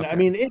is. I mean,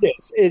 it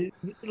is. It,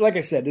 like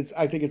I said,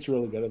 I think it's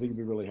really good. I think you'll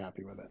be really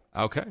happy with it.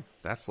 Okay,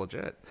 that's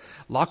legit.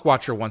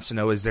 Lockwatcher wants to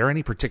know: is there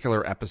any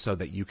particular episode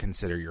that you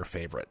consider your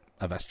favorite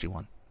of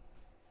SG-1?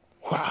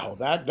 Wow,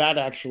 that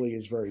actually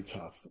is very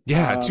tough.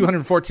 Yeah,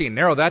 214.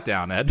 Narrow that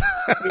down, Ed.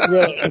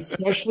 Really,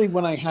 especially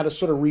when I had to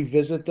sort of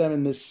revisit them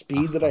in this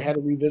speed that I had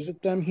to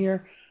revisit them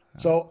here.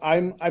 So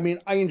I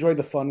enjoy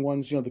the fun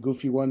ones, the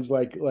goofy ones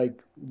like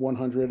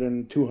 100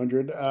 and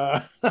 200,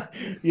 honestly,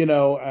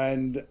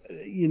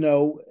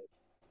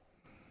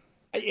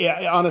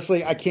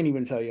 I can't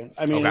even tell you.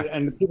 I mean,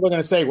 and people are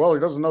going to say, well, he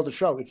doesn't know the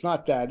show. It's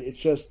not that. It's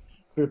just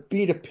for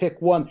me to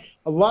pick one.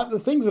 A lot of the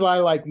things that I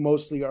like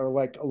mostly are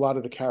like a lot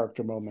of the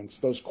character moments,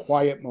 those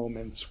quiet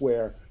moments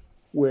where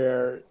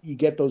you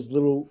get those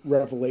little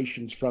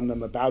revelations from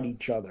them about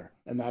each other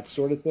and that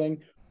sort of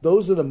thing.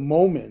 Those are the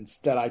moments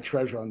that I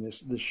treasure on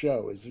this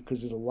show, is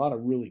because there's a lot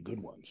of really good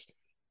ones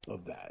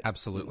of that.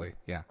 Absolutely.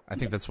 Yeah. I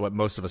think that's what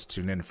most of us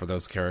tune in for,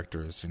 those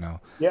characters,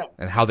 Yeah.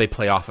 And how they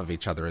play off of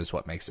each other is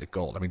what makes it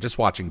gold. I mean, just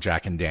watching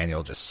Jack and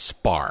Daniel just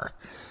spar,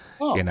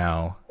 you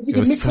can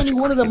mix any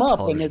one of them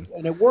up and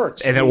it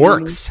works. And it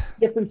works.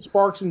 Different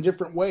sparks in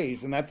different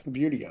ways, and that's the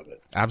beauty of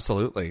it.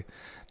 Absolutely.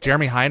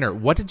 Jeremy Heiner,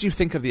 what did you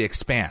think of The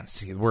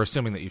Expanse? We're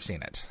assuming that you've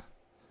seen it.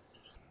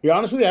 To be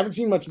honest with you, I haven't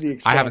seen much of The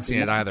Expanse. I haven't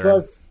seen it either.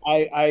 Because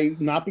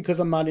not because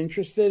I'm not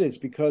interested. It's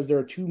because there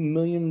are 2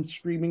 million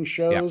streaming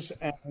shows.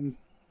 Yep. And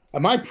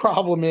my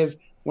problem is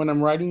when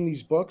I'm writing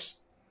these books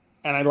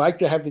and I like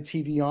to have the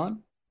TV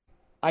on,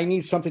 I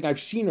need something I've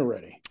seen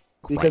already.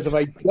 Because if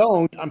I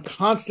don't, I'm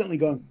constantly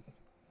going.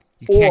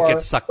 You can't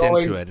get sucked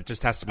into it. It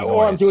just has to be noise.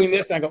 Or I'm doing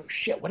this and I go,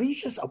 shit, what did he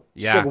just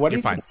what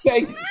did he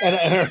say?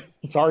 And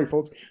sorry,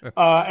 folks. And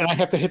I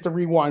have to hit the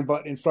rewind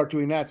button and start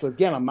doing that. So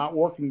again, I'm not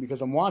working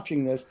because I'm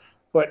watching this.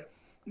 But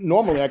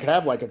normally I could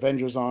have like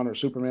Avengers on or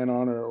Superman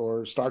on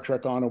or Star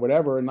Trek on or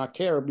whatever and not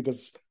care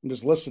because I'm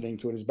just listening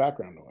to it as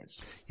background noise.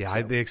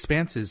 Yeah, The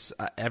Expanse is,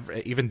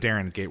 even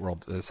Darren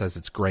Gateworld says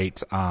it's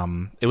great.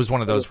 It was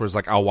one of those where it's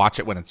like, I'll watch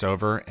it when it's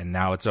over, and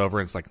now it's over.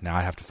 And it's like, now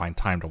I have to find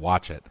time to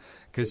watch it.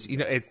 Because,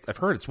 I've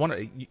heard it's one of,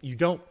 you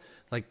don't,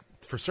 like,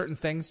 for certain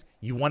things,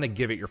 you want to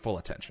give it your full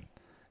attention.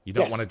 You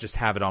don't want to just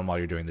have it on while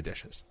you're doing the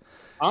dishes.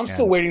 I'm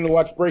still waiting to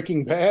watch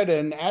Breaking Bad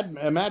and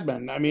Mad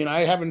Men. I mean, I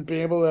haven't been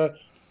able to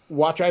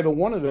watch either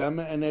one of them,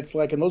 and it's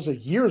like, and those are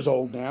years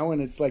old now,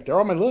 and it's like they're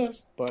on my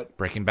list. But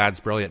Breaking Bad's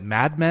brilliant.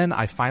 Mad Men,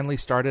 I finally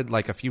started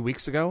like a few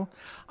weeks ago.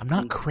 I'm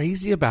not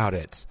crazy about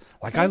it.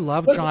 Like, I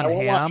love John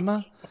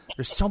Hamm.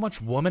 There's so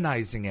much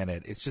womanizing in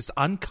it. It's just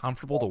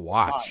uncomfortable to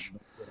watch.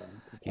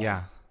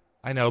 Yeah,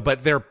 I know,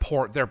 but they're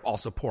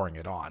also pouring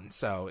it on,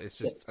 so it's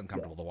just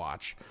uncomfortable to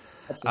watch.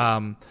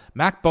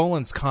 Mac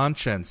Bolan's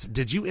Conscience.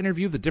 Did you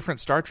interview the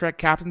different Star Trek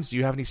captains? Do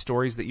you have any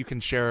stories that you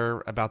can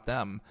share about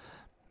them?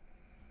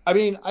 I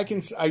mean, I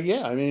can. I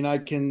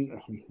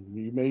can.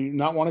 You may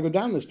not want to go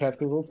down this path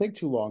because it'll take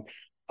too long.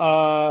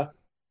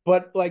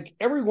 But like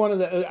every one of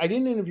the, I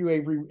didn't interview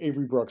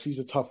Avery Brooks. He's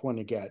a tough one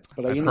to get.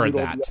 But I've heard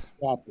that.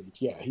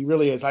 Yeah, he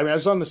really is. I mean, I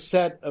was on the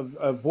set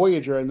of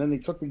Voyager, and then they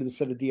took me to the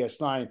set of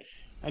DS9,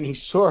 and he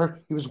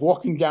was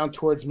walking down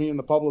towards me and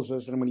the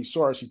publicist, and when he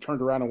saw us, he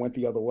turned around and went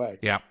the other way.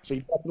 Yeah. So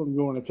he definitely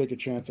want to take a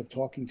chance of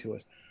talking to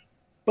us.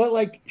 But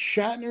like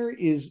Shatner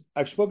is,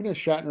 I've spoken to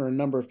Shatner a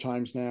number of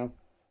times now,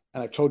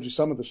 and I've told you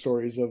some of the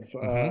stories of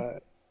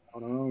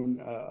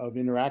of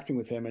interacting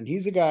with him. And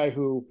he's a guy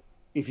who,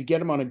 if you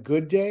get him on a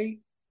good day,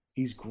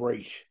 he's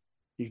great.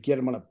 You get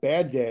him on a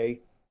bad day,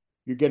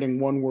 you're getting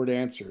one-word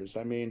answers.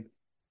 I mean,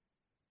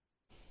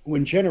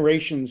 when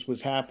Generations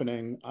was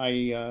happening,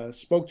 I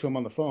spoke to him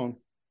on the phone.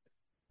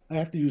 I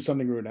have to do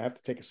something rude. I have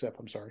to take a sip.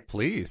 I'm sorry.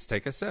 Please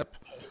take a sip.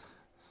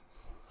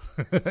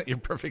 You're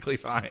perfectly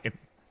fine.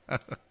 I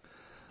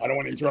don't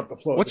want to interrupt the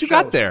flow. What you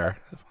got there?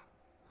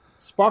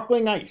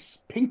 Sparkling ice,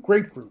 pink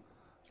grapefruit.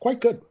 Quite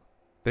good.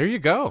 There you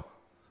go.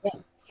 Yeah.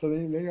 So there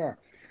you are.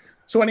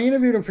 So when I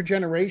interviewed him for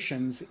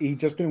Generations, he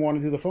just didn't want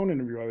to do the phone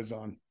interview I was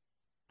on.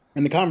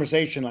 And the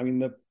conversation, I mean,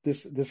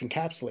 this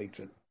encapsulates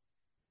it.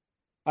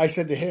 I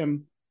said to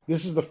him,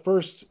 this is the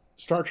first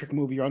Star Trek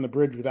movie you're on the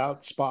bridge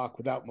without Spock,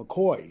 without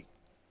McCoy.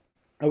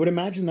 I would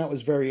imagine that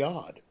was very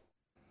odd.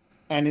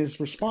 And his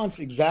response,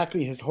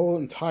 his whole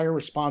entire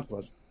response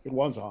was, it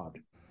was odd.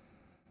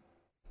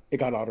 It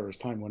got odder as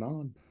time went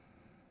on.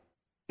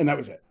 And that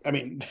was it. I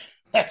mean,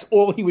 that's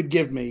all he would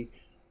give me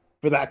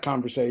for that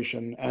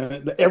conversation.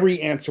 And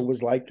every answer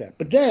was like that.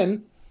 But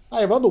then I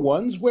have other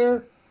ones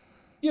where,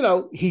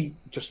 he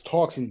just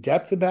talks in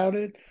depth about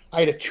it. I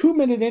had a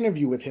 2-minute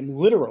interview with him,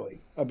 literally,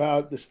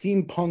 about the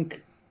steampunk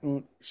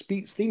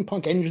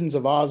engines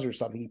of Oz or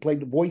something. He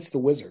played the voice, the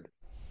wizard.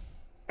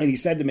 And he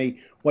said to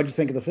me, what'd you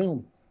think of the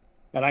film?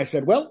 And I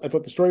said, well, I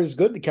thought the story was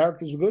good. The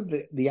characters were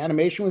good. The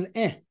animation was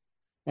eh.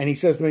 And he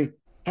says to me,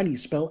 how do you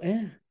spell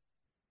eh?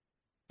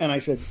 And I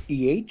said,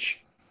 EH.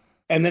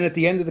 And then at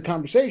the end of the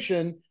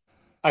conversation,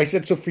 I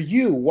said, so for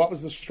you, what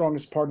was the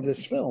strongest part of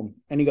this film?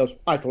 And he goes,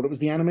 I thought it was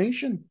the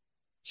animation.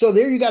 So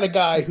there you got a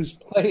guy who's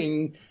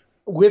playing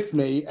with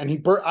me, and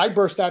I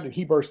burst out and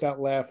he burst out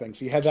laughing.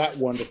 So you had that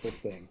wonderful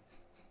thing.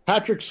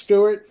 Patrick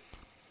Stewart,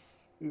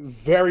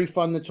 very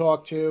fun to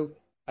talk to.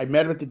 I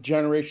met him at the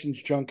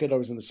Generations junket. I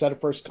was in the set of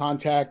First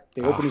Contact.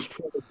 They opened his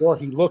trailer door.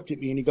 He looked at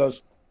me and he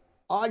goes,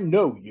 I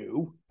know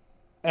you.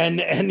 And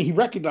he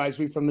recognized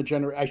me from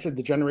I said,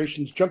 the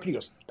Generations junket. He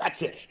goes,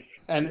 that's it.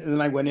 And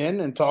then I went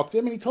in and talked to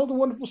him, and he told a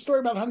wonderful story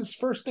about how his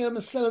first day on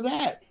the set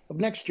of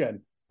Next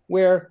Gen,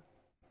 where,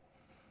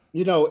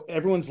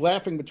 everyone's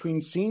laughing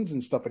between scenes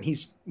and stuff, and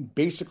he's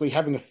basically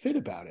having a fit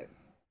about it.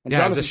 And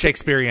as a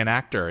Shakespearean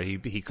actor, he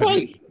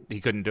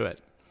couldn't do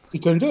it. He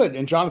couldn't do it.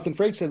 And Jonathan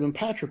Frakes said, and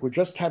Patrick, we're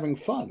just having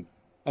fun.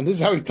 And this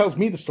is how he tells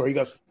me the story. He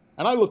goes,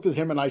 and I looked at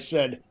him and I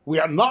said, we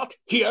are not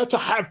here to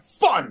have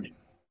fun.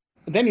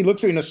 And then he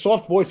looks at me in a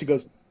soft voice. He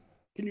goes,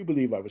 can you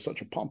believe I was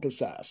such a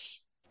pompous ass?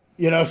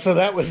 So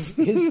that was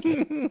his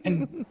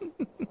thing.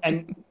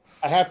 And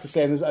I have to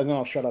say, and then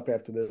I'll shut up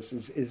after this,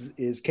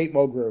 is Kate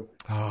Mulgrew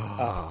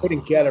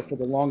couldn't get it for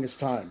the longest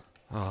time.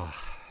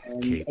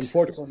 And Kate.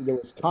 Unfortunately, there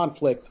was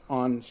conflict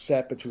on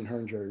set between her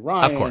and Jerry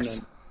Ryan. Of course.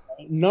 And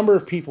a number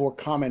of people were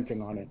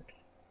commenting on it.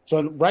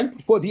 So right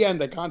before the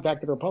end, I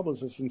contacted her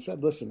publicist and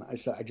said, listen,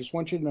 I just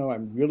want you to know I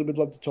really would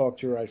love to talk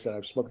to her. I said,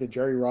 I've spoken to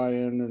Jerry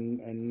Ryan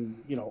and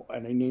I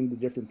named the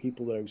different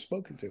people that I've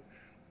spoken to.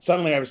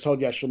 Suddenly I was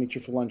told, yes, she'll meet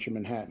you for lunch in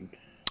Manhattan.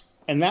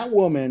 And that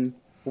woman,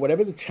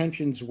 whatever the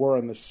tensions were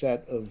on the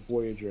set of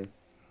Voyager,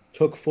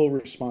 took full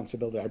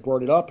responsibility. I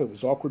brought it up. It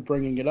was awkward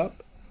bringing it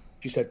up.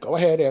 She said, go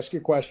ahead, ask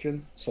your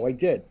question. So I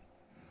did.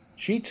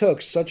 She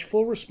took such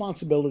full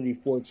responsibility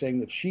for it, saying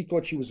that she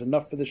thought she was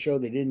enough for the show.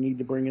 They didn't need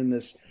to bring in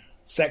this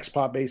sex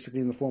pot, basically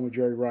in the form of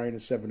Jerry Ryan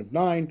as 7 of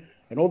 9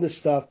 and all this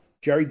stuff.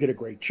 Jerry did a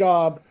great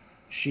job.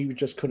 She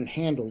just couldn't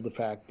handle the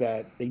fact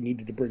that they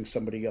needed to bring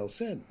somebody else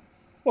in.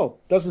 Well,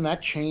 doesn't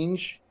that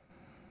change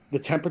the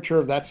temperature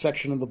of that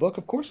section of the book?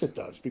 Of course it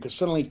does, because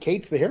suddenly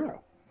Kate's the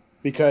hero.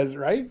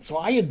 Right? So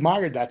I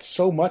admired that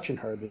so much in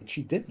her that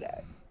she did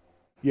that.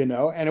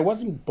 And it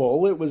wasn't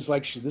bull. It was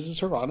like, this is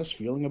her honest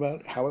feeling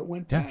about how it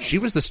went down. She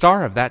was the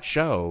star of that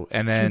show.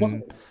 And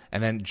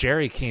then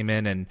Jerry came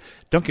in, and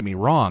don't get me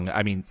wrong,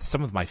 I mean,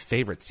 some of my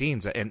favorite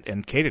scenes,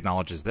 and Kate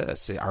acknowledges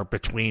this, are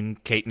between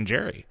Kate and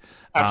Jerry.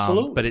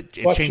 Absolutely. But it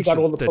changed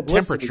the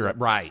temperature.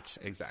 Right,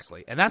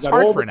 exactly. And that's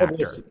hard for an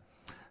actor.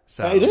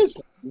 So it is,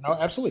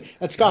 absolutely.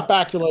 And Scott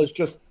Bakula is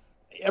just,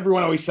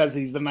 everyone always says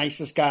he's the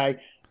nicest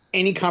guy.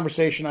 any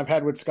conversation I've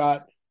had with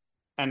Scott,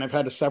 and I've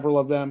had several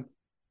of them,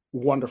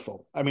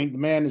 wonderful. I mean, the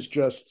man is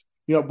just,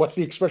 what's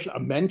the expression? A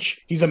mensch?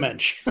 He's a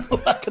mensch.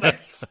 What can I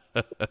say?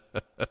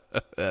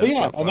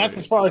 Yeah, so and that's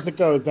as far as it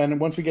goes. Then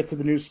once we get to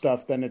the new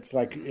stuff, then it's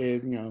like,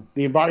 the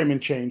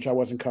environment changed. I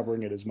wasn't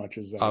covering it as much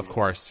as. Of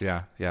course,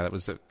 yeah. That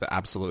was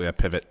absolutely a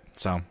pivot.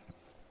 So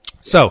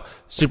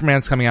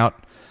Superman's coming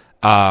out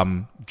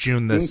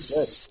June the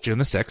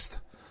 6th.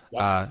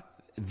 Yep.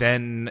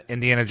 Then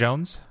Indiana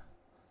Jones.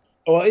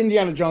 Well,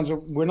 Indiana Jones,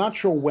 we're not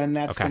sure when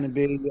that's going to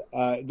be.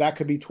 That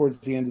could be towards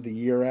the end of the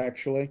year,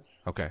 actually.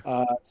 Okay.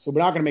 So we're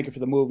not going to make it for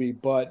the movie,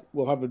 but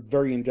we'll have a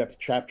very in-depth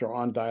chapter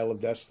on Dial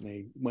of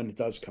Destiny when it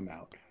does come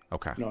out.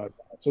 Okay.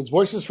 So it's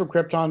Voices from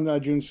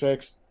Krypton, June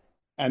 6th,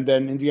 and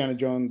then Indiana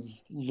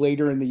Jones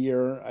later in the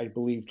year, I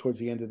believe, towards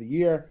the end of the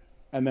year,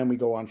 and then we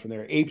go on from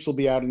there. Apes will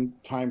be out in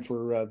time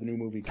for the new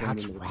movie.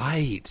 That's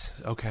right.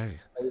 Okay.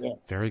 Yeah.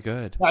 Very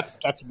good.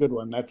 That's a good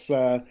one. That's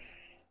a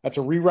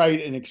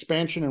rewrite, an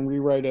expansion and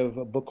rewrite of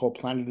a book called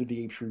Planet of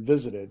the Apes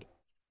Revisited,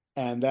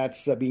 and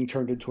that's being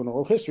turned into an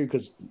oral history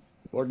because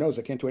Lord knows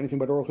I can't do anything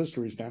but oral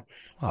histories now.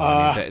 Well,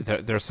 I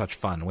mean, they're such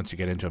fun once you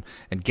get into them.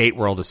 And Gate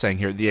World is saying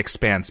here, The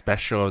Expanse,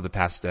 best show of the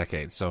past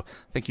decade. So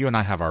I think you and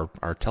I have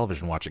our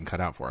television watching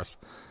cut out for us.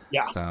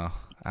 Yeah. So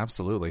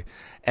absolutely.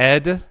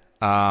 Ed,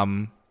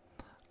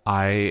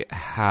 I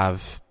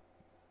have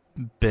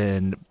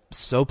been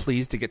so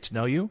pleased to get to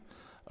know you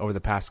over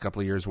the past couple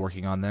of years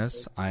working on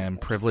this. I am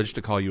privileged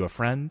to call you a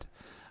friend.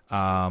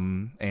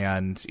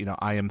 And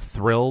I am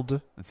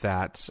thrilled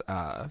that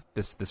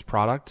this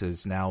product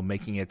is now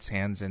making its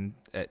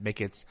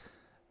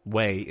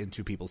way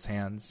into people's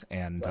hands,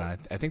 and right.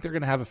 I think they're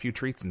going to have a few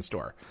treats in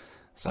store.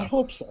 So I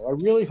hope so. I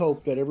really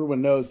hope that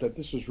everyone knows that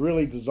this was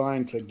really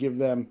designed to give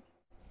them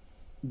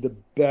the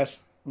best,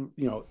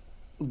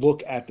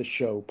 look at the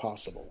show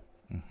possible.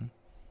 Mm-hmm.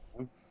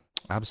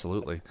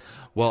 Absolutely.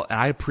 Well,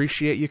 I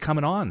appreciate you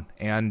coming on,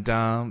 and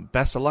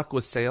best of luck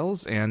with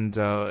sales, and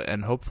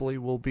hopefully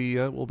we'll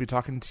be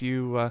talking to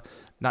you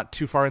not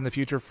too far in the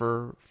future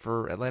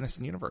for Atlantis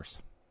and Universe.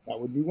 That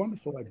would be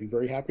wonderful. I'd be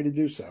very happy to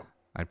do so.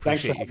 I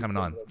appreciate you coming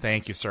on.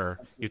 Thank you, sir.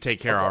 You take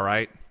care. Okay. All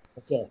right.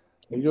 Okay.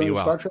 Are you doing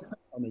Star Trek?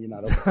 Oh, no, you're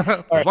not.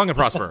 Okay. Right. Long and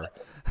prosper.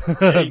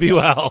 Be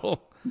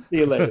well. See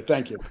you later.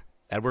 Thank you.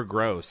 Edward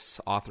Gross,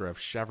 author of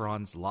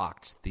Chevron's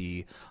Locked,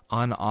 the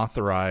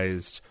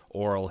unauthorized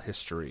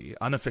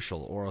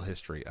unofficial oral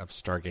history of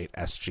Stargate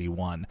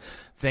SG-1.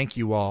 Thank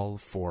you all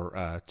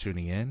for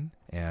tuning in,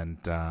 and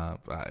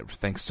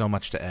thanks so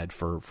much to Ed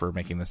for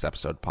making this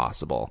episode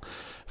possible.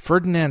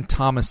 Ferdinand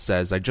Thomas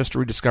says, I just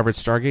rediscovered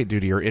Stargate due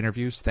to your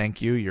interviews.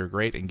 Thank you. You're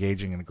great,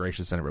 engaging, and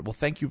gracious. Well,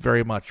 thank you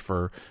very much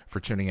for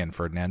tuning in,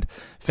 Ferdinand.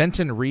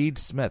 Fenton Reed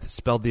Smith,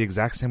 spelled the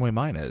exact same way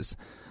mine is.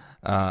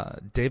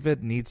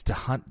 David needs to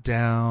hunt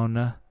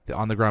down the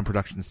on-the-ground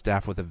production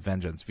staff with a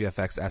vengeance.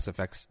 VFX,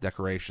 SFX,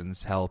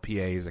 decorations, hell,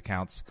 PAs,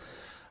 accounts.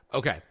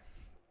 Okay.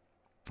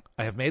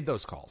 I have made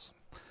those calls.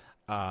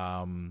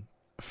 I'm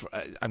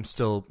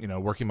still,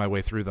 working my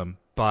way through them.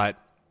 But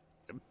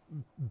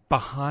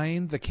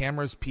behind the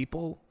cameras,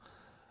 people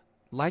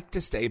like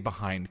to stay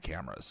behind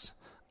cameras.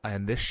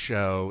 And this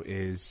show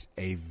is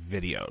a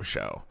video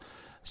show.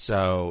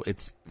 So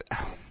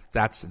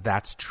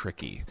that's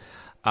tricky.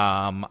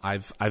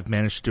 I've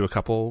managed to do a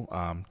couple,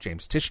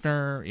 James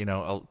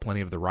Tischner,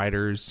 plenty of the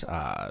writers,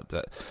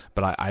 but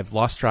I've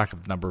lost track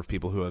of the number of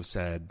people who have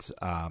said,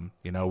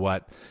 you know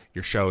what,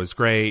 your show is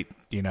great,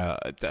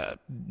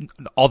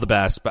 all the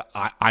best, but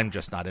I'm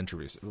just not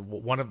interested.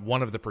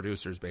 One of the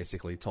producers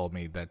basically told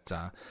me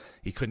that,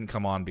 he couldn't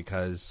come on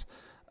because,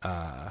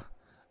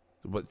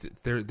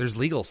 there's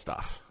legal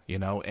stuff,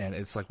 and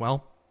it's like,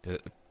 well,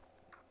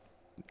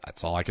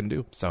 that's all I can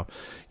do. So,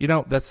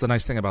 that's the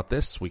nice thing about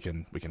this. We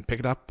can pick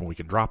it up and we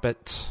can drop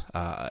it.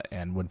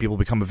 And when people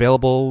become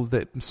available,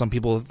 that some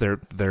people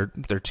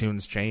their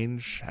tunes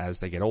change as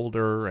they get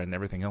older and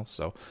everything else.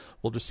 So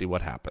we'll just see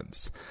what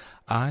happens.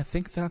 I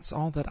think that's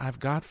all that I've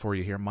got for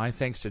you here. My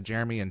thanks to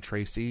Jeremy and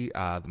Tracy,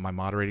 my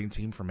moderating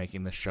team, for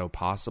making this show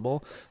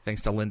possible.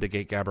 Thanks to Linda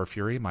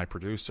Gategaber-Fury, my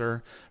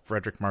producer.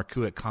 Frederick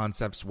Marcoux at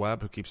Concepts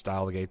Web, who keeps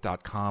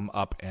dialthegate.com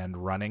up and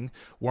running.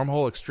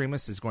 Wormhole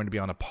Extremist is going to be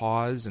on a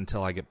pause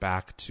until I get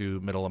back to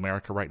Middle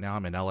America right now.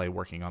 I'm in LA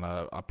working on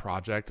a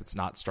project. It's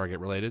not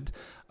Stargate related,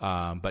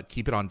 but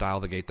keep it on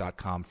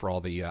dialthegate.com for all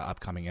the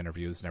upcoming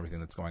interviews and everything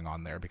that's going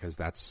on there, because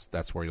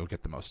that's where you'll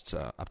get the most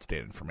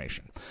up-to-date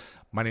information.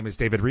 My name is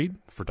David Reed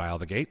for Dial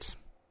the Gate.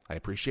 I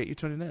appreciate you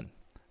tuning in, and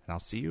I'll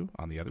see you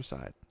on the other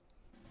side.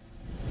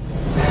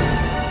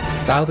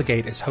 Dial the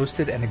Gate is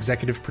hosted and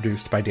executive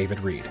produced by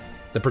David Reed.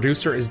 The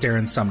producer is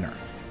Darren Sumner.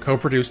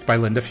 Co-produced by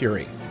Linda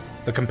Fury.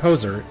 The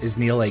composer is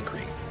Neil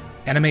Acree.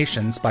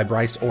 Animations by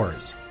Bryce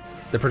Orrs.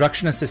 The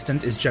production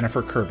assistant is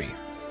Jennifer Kirby.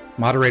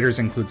 Moderators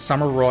include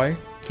Summer Roy,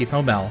 Keith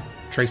Homel,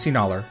 Tracy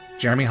Noller,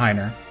 Jeremy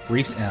Heiner,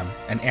 Reese M.,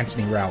 and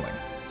Anthony Rowling.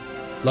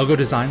 Logo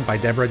design by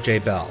Deborah J.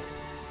 Bell.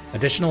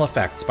 Additional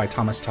effects by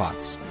Thomas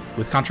Tots,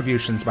 with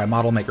contributions by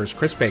model makers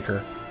Chris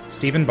Baker,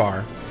 Stephen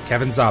Barr,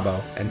 Kevin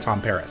Zabo, and Tom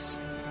Paris.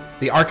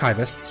 The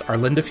archivists are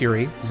Linda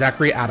Fury,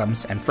 Zachary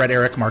Adams, and Fred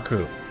Eric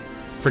Marcoux.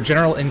 For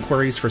general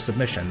inquiries for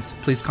submissions,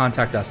 please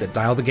contact us at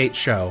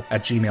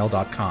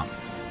dialthegateshow@gmail.com.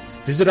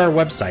 Visit our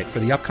website for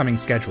the upcoming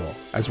schedule,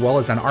 as well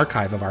as an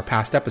archive of our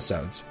past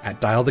episodes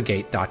at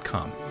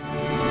dialthegate.com.